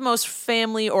it's not the most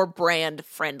family or brand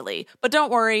friendly. But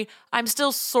don't worry, I'm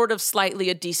still sort of slightly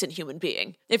a decent human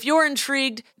being. If you're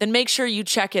intrigued, then make sure you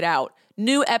check it out.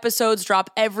 New episodes drop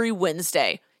every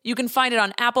Wednesday. You can find it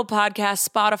on Apple Podcasts,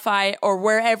 Spotify, or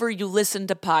wherever you listen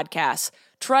to podcasts.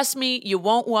 Trust me, you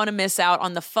won't want to miss out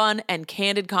on the fun and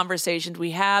candid conversations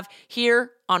we have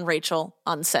here on Rachel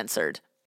Uncensored.